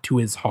working up to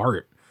his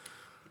heart.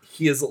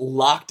 He is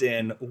locked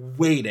in,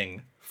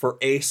 waiting for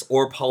Ace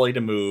or Polly to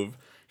move.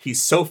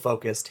 He's so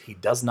focused, he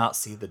does not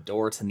see the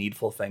door to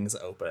Needful Things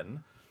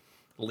open.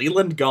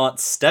 Leland Gaunt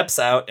steps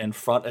out in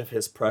front of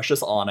his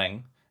precious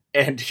awning,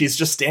 and he's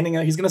just standing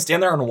there. He's going to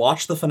stand there and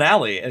watch the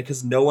finale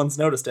because no one's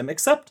noticed him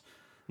except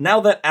Now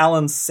that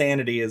Alan's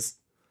sanity is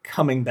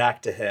coming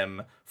back to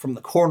him, from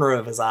the corner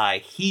of his eye,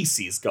 he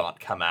sees Gaunt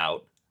come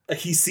out.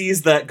 He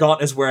sees that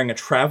Gaunt is wearing a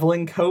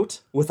traveling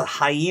coat with a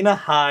hyena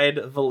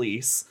hide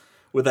valise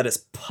that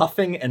is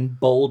puffing and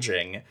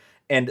bulging,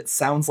 and it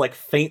sounds like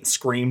faint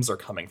screams are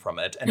coming from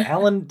it, and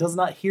Alan does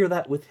not hear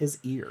that with his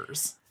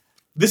ears.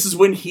 This is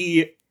when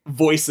he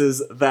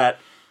voices that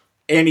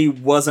Annie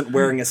wasn't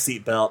wearing a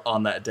seatbelt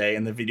on that day.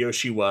 In the video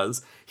she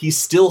was. He's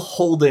still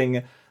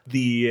holding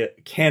the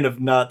can of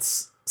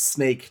nuts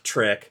snake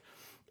trick,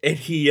 and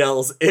he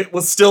yells, "It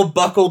was still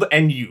buckled,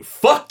 and you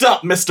fucked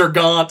up, Mr.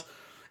 Gaunt!"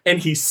 And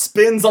he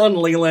spins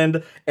on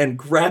Leland and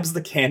grabs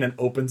the can and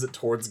opens it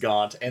towards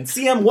Gaunt. And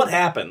CM, what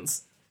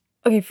happens?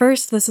 Okay,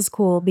 first, this is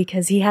cool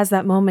because he has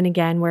that moment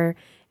again where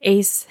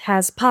Ace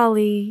has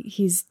Polly,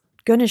 he's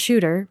gonna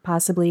shoot her,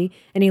 possibly,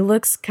 and he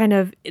looks kind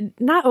of,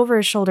 not over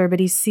his shoulder, but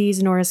he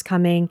sees Norris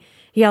coming.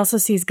 He also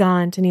sees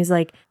Gaunt, and he's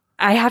like,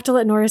 I have to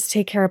let Norris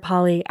take care of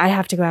Polly. I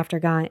have to go after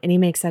Gaunt. And he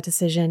makes that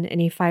decision,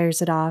 and he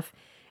fires it off.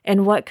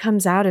 And what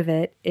comes out of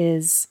it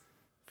is,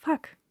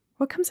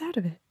 what comes out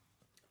of it?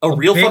 A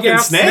real fucking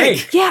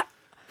snake. Yeah.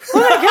 Oh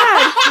my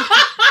God.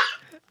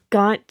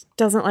 Gaunt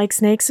doesn't like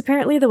snakes,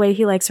 apparently, the way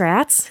he likes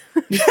rats.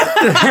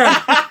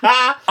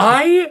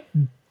 I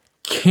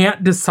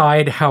can't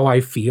decide how I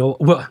feel.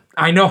 Well,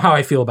 I know how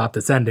I feel about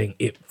this ending.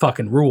 It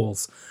fucking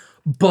rules.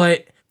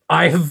 But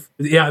I have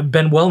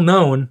been well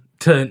known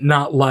to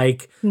not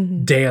like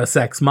Deus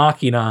Ex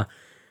Machina.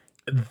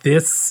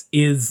 This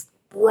is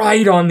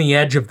right on the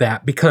edge of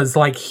that because,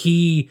 like,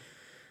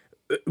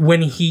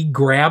 when he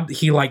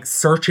like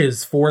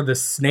searches for the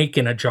snake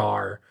in a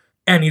jar,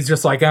 and he's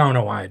just like, I don't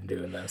know why I'm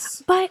doing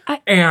this.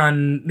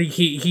 And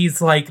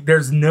he's like,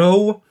 there's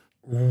no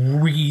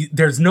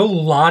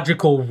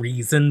logical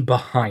reason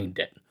behind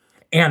it.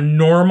 And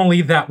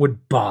normally that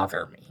would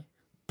bother me.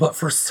 But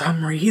for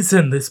some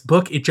reason, this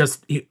book,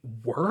 it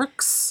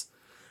works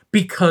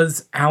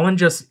because Alan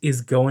just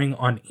is going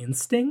on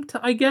instinct,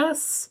 I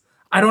guess.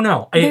 I don't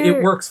know.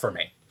 It works for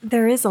me.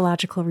 There is a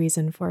logical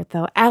reason for it,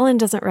 though. Alan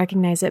doesn't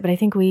recognize it, but I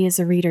think we as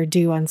a reader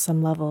do on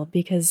some level,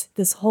 because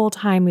this whole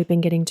time we've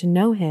been getting to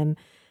know him,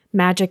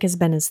 magic has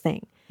been his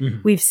thing.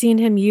 Mm-hmm. We've seen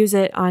him use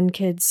it on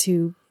kids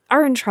who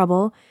are in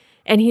trouble,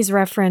 and he's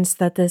referenced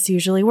that this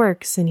usually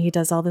works, and he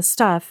does all this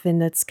stuff,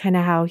 and that's kind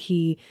of how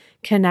he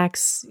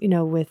connects,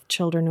 with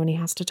children when he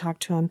has to talk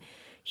to them.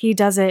 He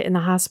does it in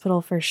the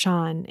hospital for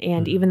Sean,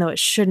 and even though it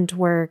shouldn't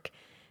work,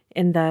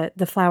 and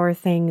the flower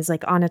thing is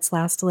like on its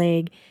last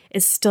leg,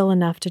 is still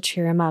enough to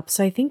cheer him up.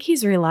 So I think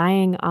he's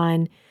relying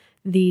on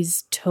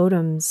these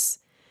totems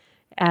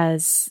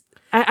as,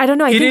 I don't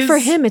know, I think for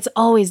him it's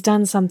always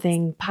done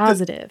something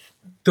positive.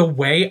 The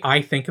way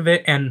I think of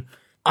it, and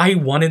I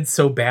wanted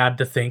so bad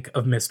to think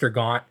of Mr.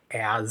 Gaunt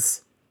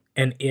as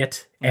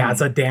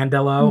as a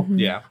Dandello. Mm-hmm.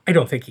 Yeah. I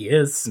don't think he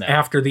is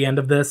after the end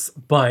of this,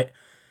 but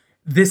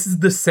this is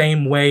the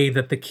same way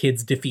that the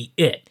kids defeat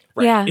it.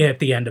 Right? Yeah. At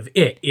the end of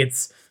it.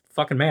 It's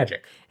fucking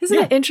magic. Isn't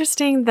it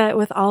interesting that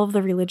with all of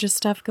the religious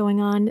stuff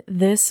going on,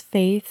 this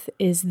faith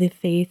is the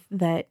faith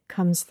that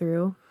comes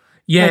through?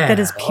 Yeah. Like, that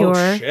is pure.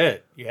 Oh,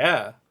 shit.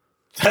 Yeah.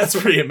 That's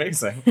pretty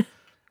amazing.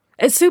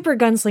 A super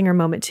gunslinger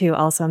moment, too,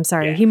 also. I'm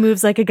sorry. Yeah. He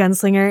moves like a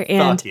gunslinger,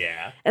 and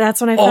that's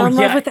when I fell in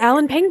love with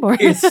Alan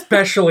Pangborn.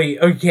 Especially,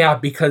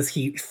 because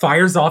he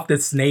fires off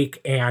this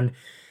snake, and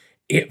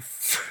it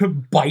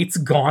bites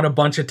Gaunt a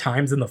bunch of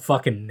times in the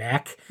fucking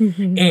neck,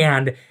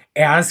 and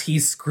as he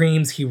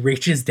screams, he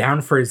reaches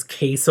down for his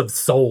case of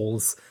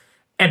souls,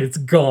 and it's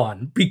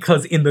gone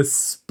because in the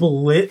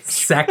split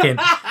second,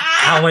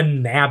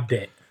 Alan nabbed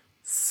it.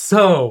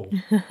 So,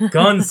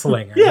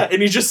 gunslinger. Yeah,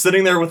 and he's just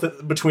sitting there with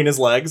it between his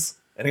legs,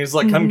 and he's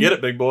like, come get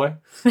it, big boy.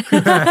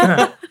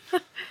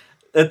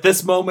 At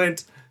this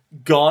moment,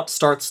 Gaunt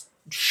starts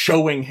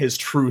showing his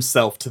true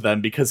self to them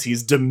because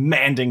he's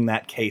demanding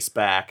that case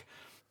back.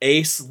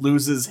 Ace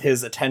loses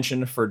his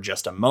attention for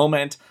just a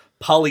moment.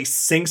 Polly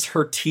sinks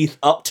her teeth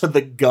up to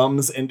the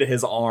gums into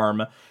his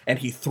arm, and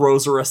he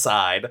throws her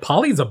aside.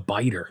 Polly's a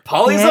biter. A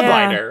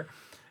biter.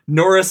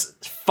 Norris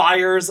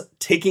fires,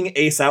 taking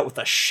Ace out with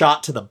a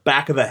shot to the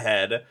back of the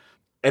head.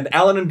 And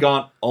Alan and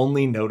Gaunt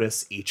only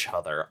notice each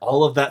other.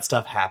 All of that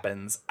stuff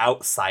happens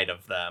outside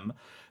of them.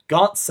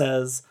 Gaunt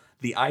says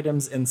the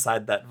items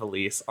inside that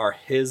valise are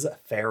his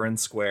fair and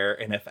square,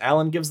 and if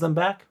Alan gives them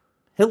back,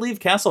 he'll leave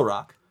Castle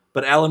Rock.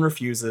 But Alan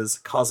refuses,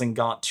 causing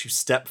Gaunt to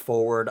step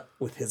forward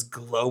with his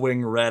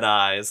glowing red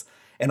eyes.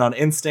 And on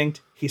instinct,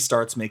 he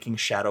starts making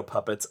shadow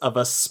puppets of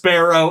a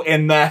sparrow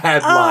in the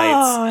headlights.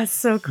 Oh, that's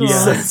so cool.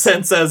 Yes.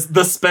 And says,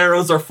 the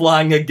sparrows are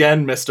flying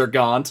again, Mr.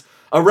 Gaunt.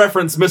 A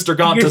reference Mr.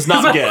 Gaunt does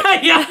not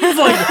get. Yeah, he's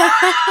like,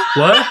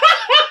 what?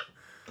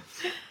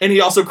 And he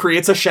also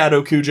creates a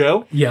shadow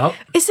Cujo. Yep.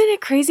 Isn't it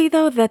crazy,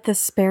 though, that the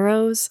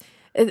sparrows...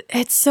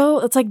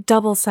 It's like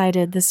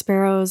double-sided. The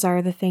sparrows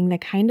are the thing that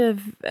kind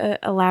of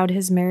allowed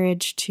his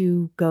marriage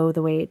to go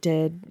the way it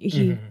did.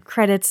 He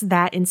credits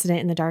that incident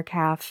in the dark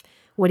half,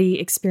 what he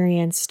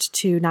experienced,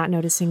 to not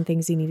noticing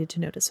things he needed to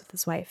notice with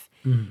his wife.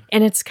 And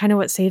it's kind of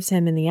what saves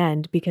him in the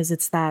end, because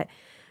it's that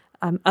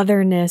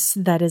otherness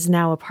that is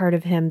now a part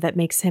of him that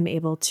makes him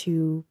able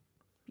to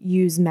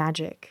use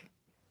magic.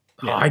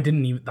 Oh,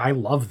 I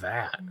love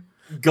that.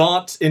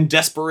 Gaunt, in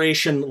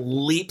desperation,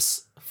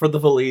 leaps for the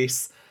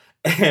valise,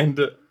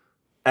 and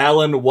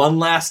Alan, one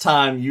last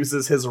time,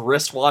 uses his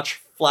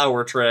wristwatch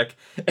flower trick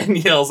and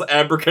yells,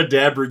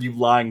 "Abracadabra, you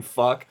lying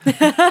fuck."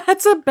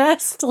 That's the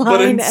best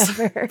line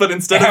ever. But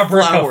instead of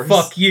flowers...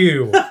 fuck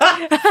you.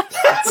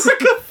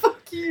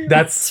 Fuck you.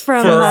 That's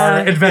from, for our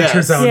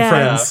Adventure Zone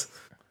friends.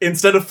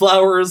 Instead of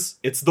flowers,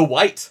 it's the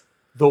white.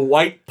 The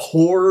white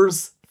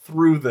pours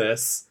through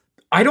this.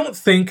 I don't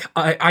think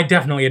I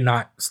definitely had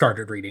not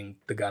started reading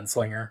The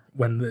Gunslinger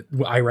when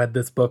I read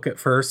this book at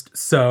first.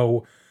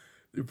 So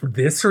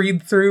this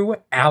read through,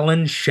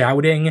 Alan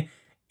shouting,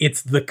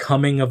 "It's the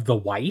coming of the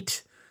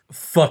white,"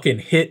 fucking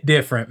hit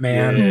different,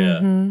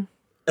 man.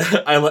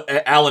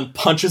 Alan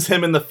punches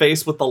him in the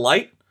face with the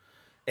light,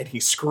 and he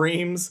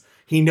screams.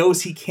 He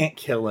knows he can't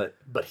kill it,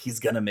 but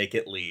he's gonna make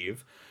it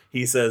leave.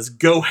 He says,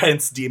 "Go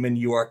hence, demon,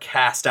 you are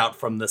cast out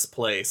from this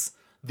place."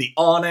 The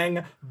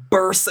awning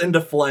bursts into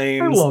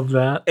flames. I love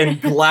that.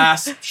 And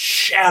glass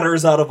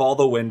shatters out of all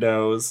the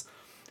windows.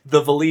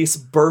 The valise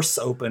bursts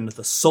open.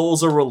 The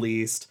souls are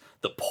released.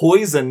 The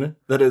poison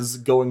that is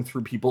going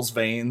through people's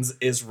veins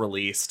is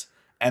released.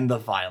 And the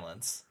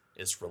violence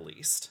is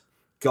released.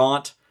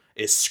 Gaunt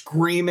is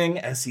screaming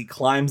as he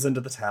climbs into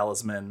the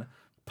talisman.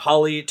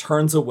 Polly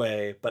turns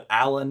away, but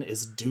Alan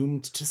is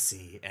doomed to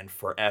see and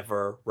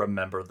forever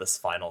remember this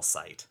final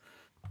sight.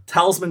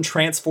 Talisman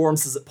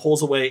transforms as it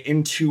pulls away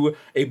into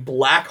a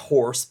black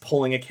horse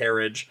pulling a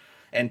carriage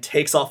and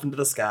takes off into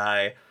the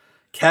sky.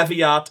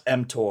 Caveat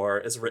emptor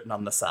is written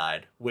on the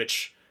side,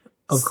 which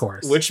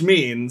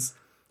means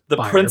the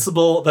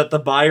principle that the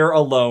buyer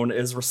alone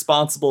is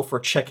responsible for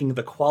checking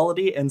the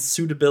quality and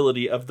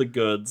suitability of the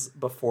goods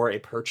before a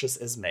purchase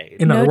is made.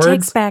 In other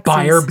words,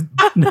 buyer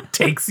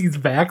takes these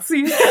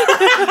backsies.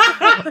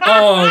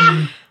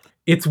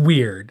 It's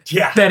weird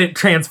that it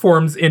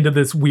transforms into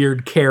this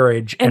weird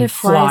carriage and it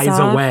flies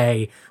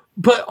away.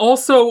 But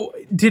also,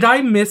 did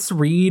I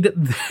misread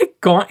that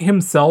Gaunt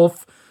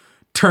himself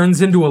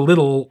turns into a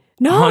little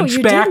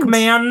hunchback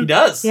man? He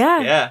does.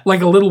 Yeah.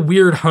 Like a little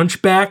weird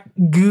hunchback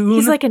goon.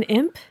 He's like an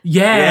imp?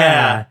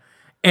 Yeah.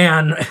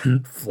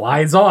 And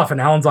flies off.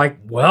 And Alan's like,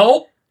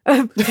 well.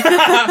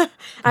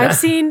 I've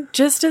seen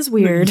just as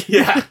weird.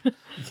 Yeah.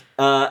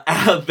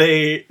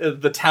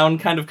 The town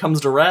kind of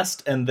comes to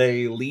rest, and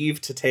they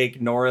leave to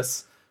take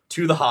Norris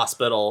to the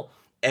hospital.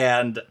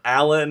 And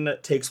Alan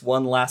takes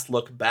one last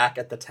look back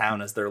at the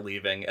town as they're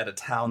leaving, at a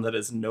town that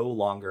is no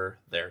longer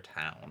their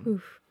town.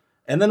 Oof.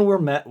 And then we're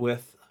met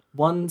with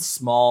one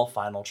small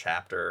final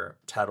chapter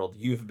titled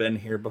 "You've Been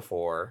Here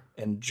Before"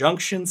 in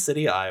Junction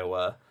City,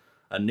 Iowa,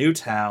 a new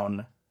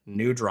town,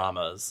 new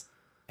dramas,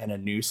 and a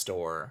new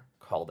store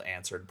called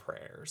Answered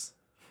Prayers.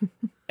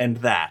 And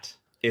that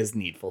is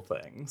Needful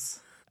Things.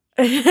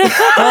 This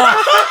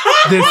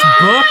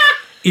book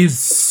is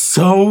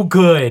so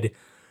good.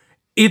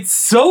 It's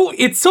so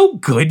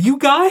good, you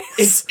guys.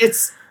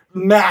 It's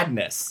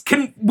madness.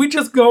 Can we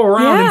just go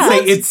around and say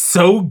it's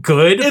so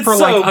good for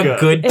like a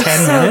good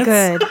 10 minutes? So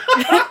good.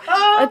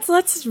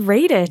 Let's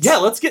rate it. Yeah,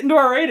 let's get into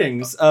our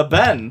ratings.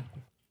 Ben.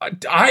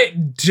 I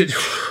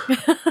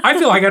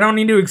feel like I don't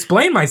need to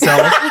explain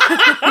myself,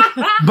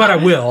 but I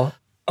will.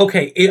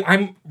 Okay,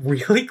 I'm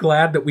really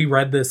glad that we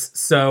read this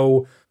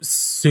so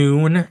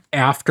soon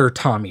after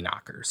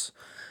Tommyknockers,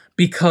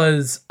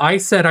 because I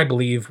said, I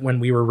believe,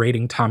 when we were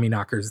rating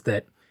Tommyknockers,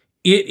 that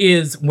it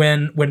is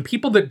when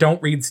people that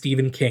don't read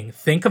Stephen King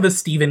think of a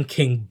Stephen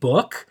King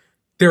book,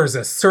 there's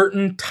a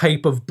certain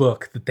type of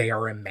book that they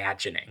are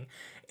imagining.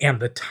 And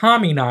the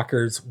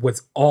Tommyknockers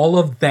was all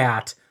of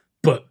that,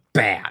 but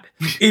bad.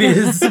 It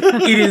is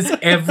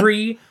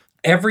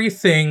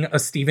everything a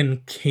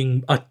Stephen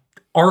King, a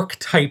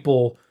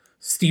archetypal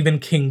Stephen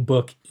King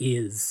book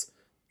is,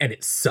 and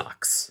it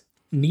sucks.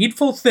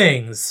 Needful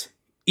Things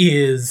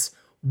is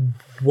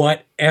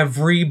what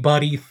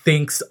everybody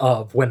thinks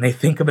of when they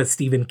think of a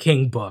Stephen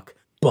King book,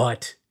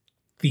 but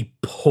the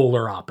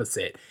polar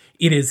opposite.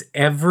 It is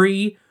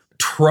every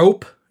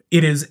trope.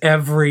 It is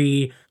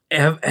everything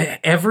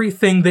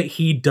that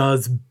he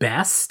does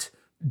best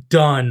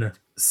done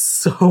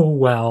so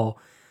well.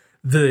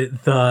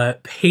 The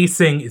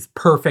pacing is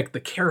perfect.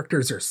 The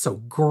characters are so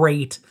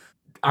great.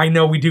 I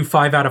know we do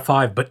 5 out of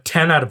 5, but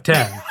 10 out of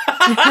 10.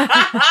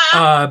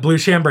 Blue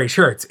chambray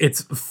shirts.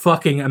 It's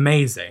fucking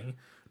amazing.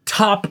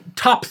 Top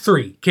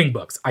 3 King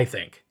books, I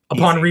think,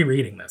 upon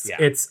rereading this. Yeah.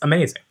 It's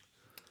amazing.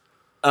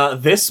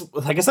 This,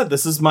 like I said,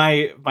 this is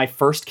my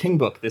first King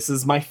book. This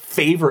is my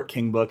favorite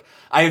King book.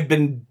 I have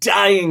been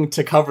dying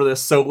to cover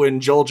this. So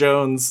when Joel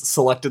Jones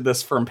selected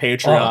this from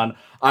Patreon,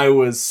 I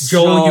was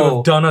Joel, you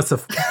have done us a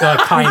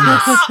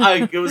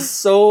kindness. It was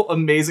so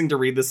amazing to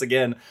read this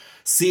again.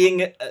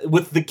 Seeing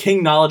with the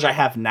King knowledge I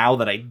have now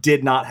that I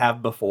did not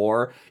have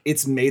before,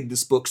 it's made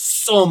this book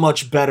so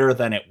much better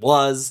than it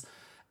was.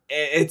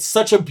 It's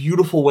such a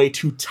beautiful way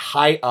to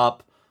tie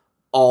up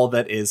all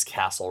that is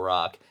Castle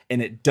Rock, and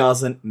it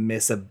doesn't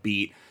miss a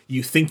beat.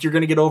 You think you're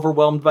going to get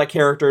overwhelmed by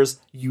characters.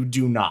 You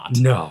do not.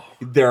 No.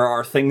 There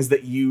are things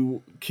that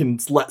you can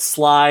let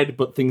slide,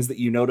 but things that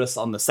you notice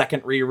on the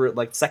second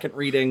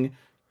reading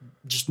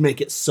just make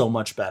it so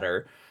much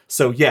better.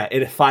 So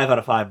yeah, 5 out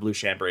of 5 blue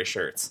chambray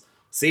shirts.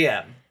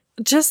 CM.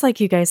 Just like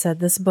you guys said,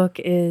 this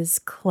book is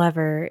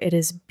clever. It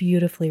is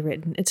beautifully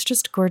written. It's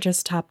just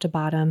gorgeous top to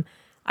bottom.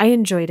 I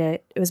enjoyed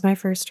it. It was my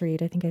first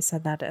read. I think I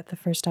said that at the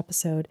first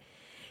episode.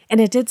 And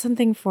it did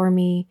something for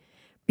me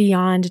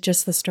beyond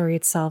just the story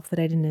itself that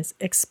I didn't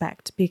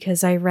expect,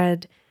 because I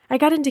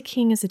got into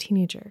King as a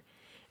teenager.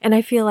 And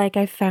I feel like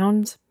I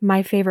found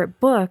my favorite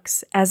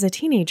books as a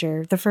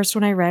teenager. The first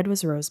one I read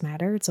was Rose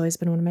Madder. It's always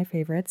been one of my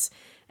favorites.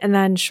 And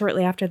then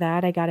shortly after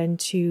that, I got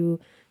into,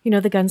 the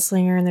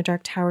Gunslinger and the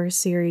Dark Tower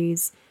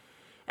series.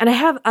 And I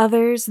have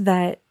others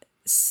that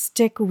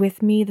stick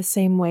with me the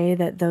same way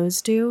that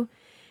those do.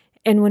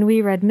 And when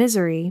we read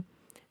Misery,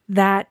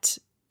 that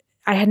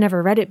I had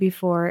never read it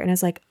before. And I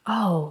was like,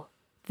 oh,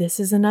 this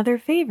is another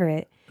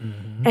favorite.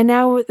 Mm-hmm. And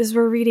now as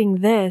we're reading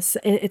this,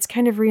 it's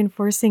kind of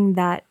reinforcing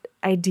that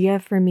idea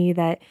for me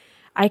that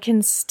I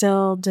can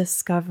still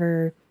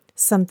discover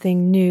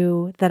something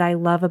new that I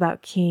love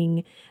about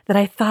King that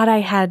I thought I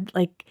had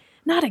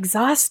not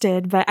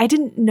exhausted, but I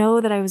didn't know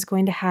that I was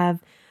going to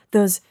have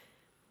those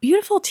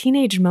beautiful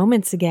teenage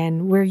moments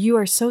again where you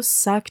are so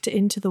sucked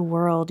into the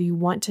world. You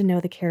want to know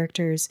the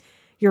characters.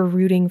 You're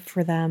rooting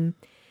for them.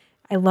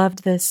 I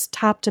loved this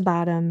top to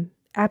bottom.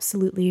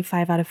 Absolutely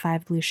 5 out of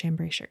 5 blue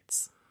chambray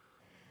shirts.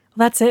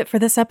 Well, that's it for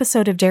this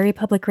episode of Derry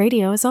Public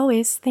Radio. As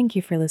always, thank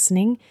you for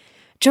listening.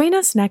 Join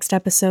us next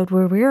episode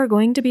where we are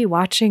going to be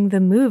watching the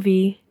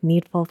movie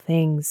Needful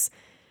Things.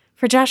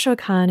 For Joshua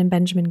Kahn and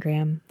Benjamin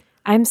Graham,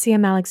 I'm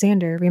CM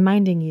Alexander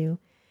reminding you,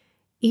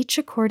 each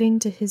according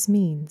to his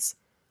means,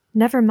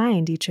 never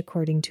mind each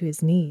according to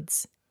his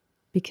needs,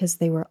 because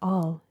they were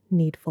all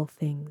needful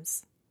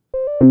things.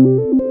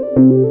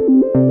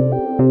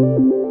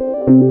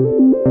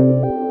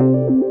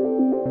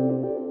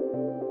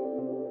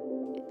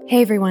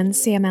 Hey everyone,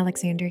 CM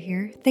Alexander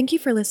here. Thank you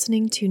for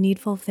listening to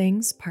Needful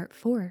Things Part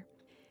 4.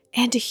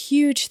 And a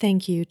huge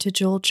thank you to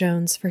Joel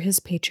Jones for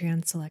his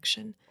Patreon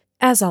selection.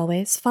 As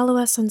always, follow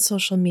us on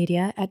social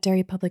media at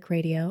Derry Public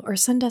Radio or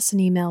send us an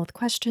email with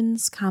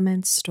questions,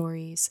 comments,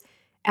 stories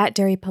at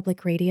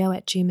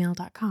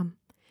derrypublicradio@gmail.com. And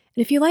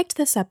if you liked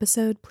this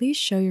episode, please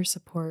show your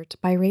support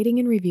by rating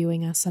and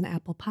reviewing us on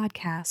Apple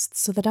Podcasts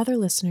so that other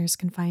listeners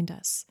can find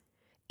us.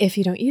 If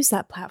you don't use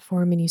that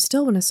platform and you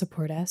still want to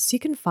support us, you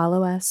can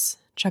follow us,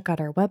 check out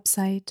our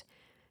website,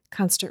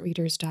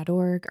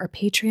 constantreaders.org, our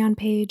Patreon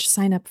page,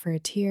 sign up for a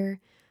tier,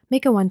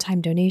 make a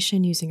one-time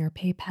donation using our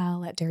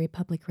PayPal at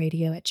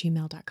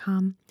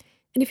derrypublicradio@gmail.com.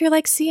 And if you're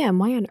like, CM,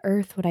 why on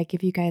earth would I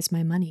give you guys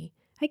my money?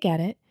 I get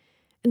it.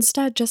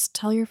 Instead, just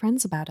tell your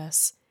friends about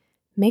us.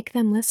 Make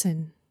them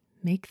listen.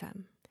 Make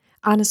them.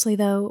 Honestly,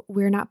 though,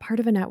 we're not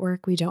part of a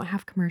network. We don't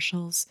have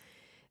commercials.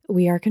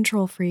 We are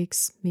control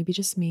freaks, maybe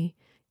just me.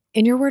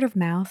 And your word of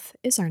mouth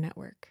is our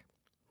network.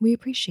 We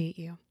appreciate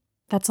you.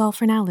 That's all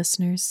for now,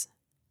 listeners.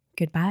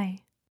 Goodbye.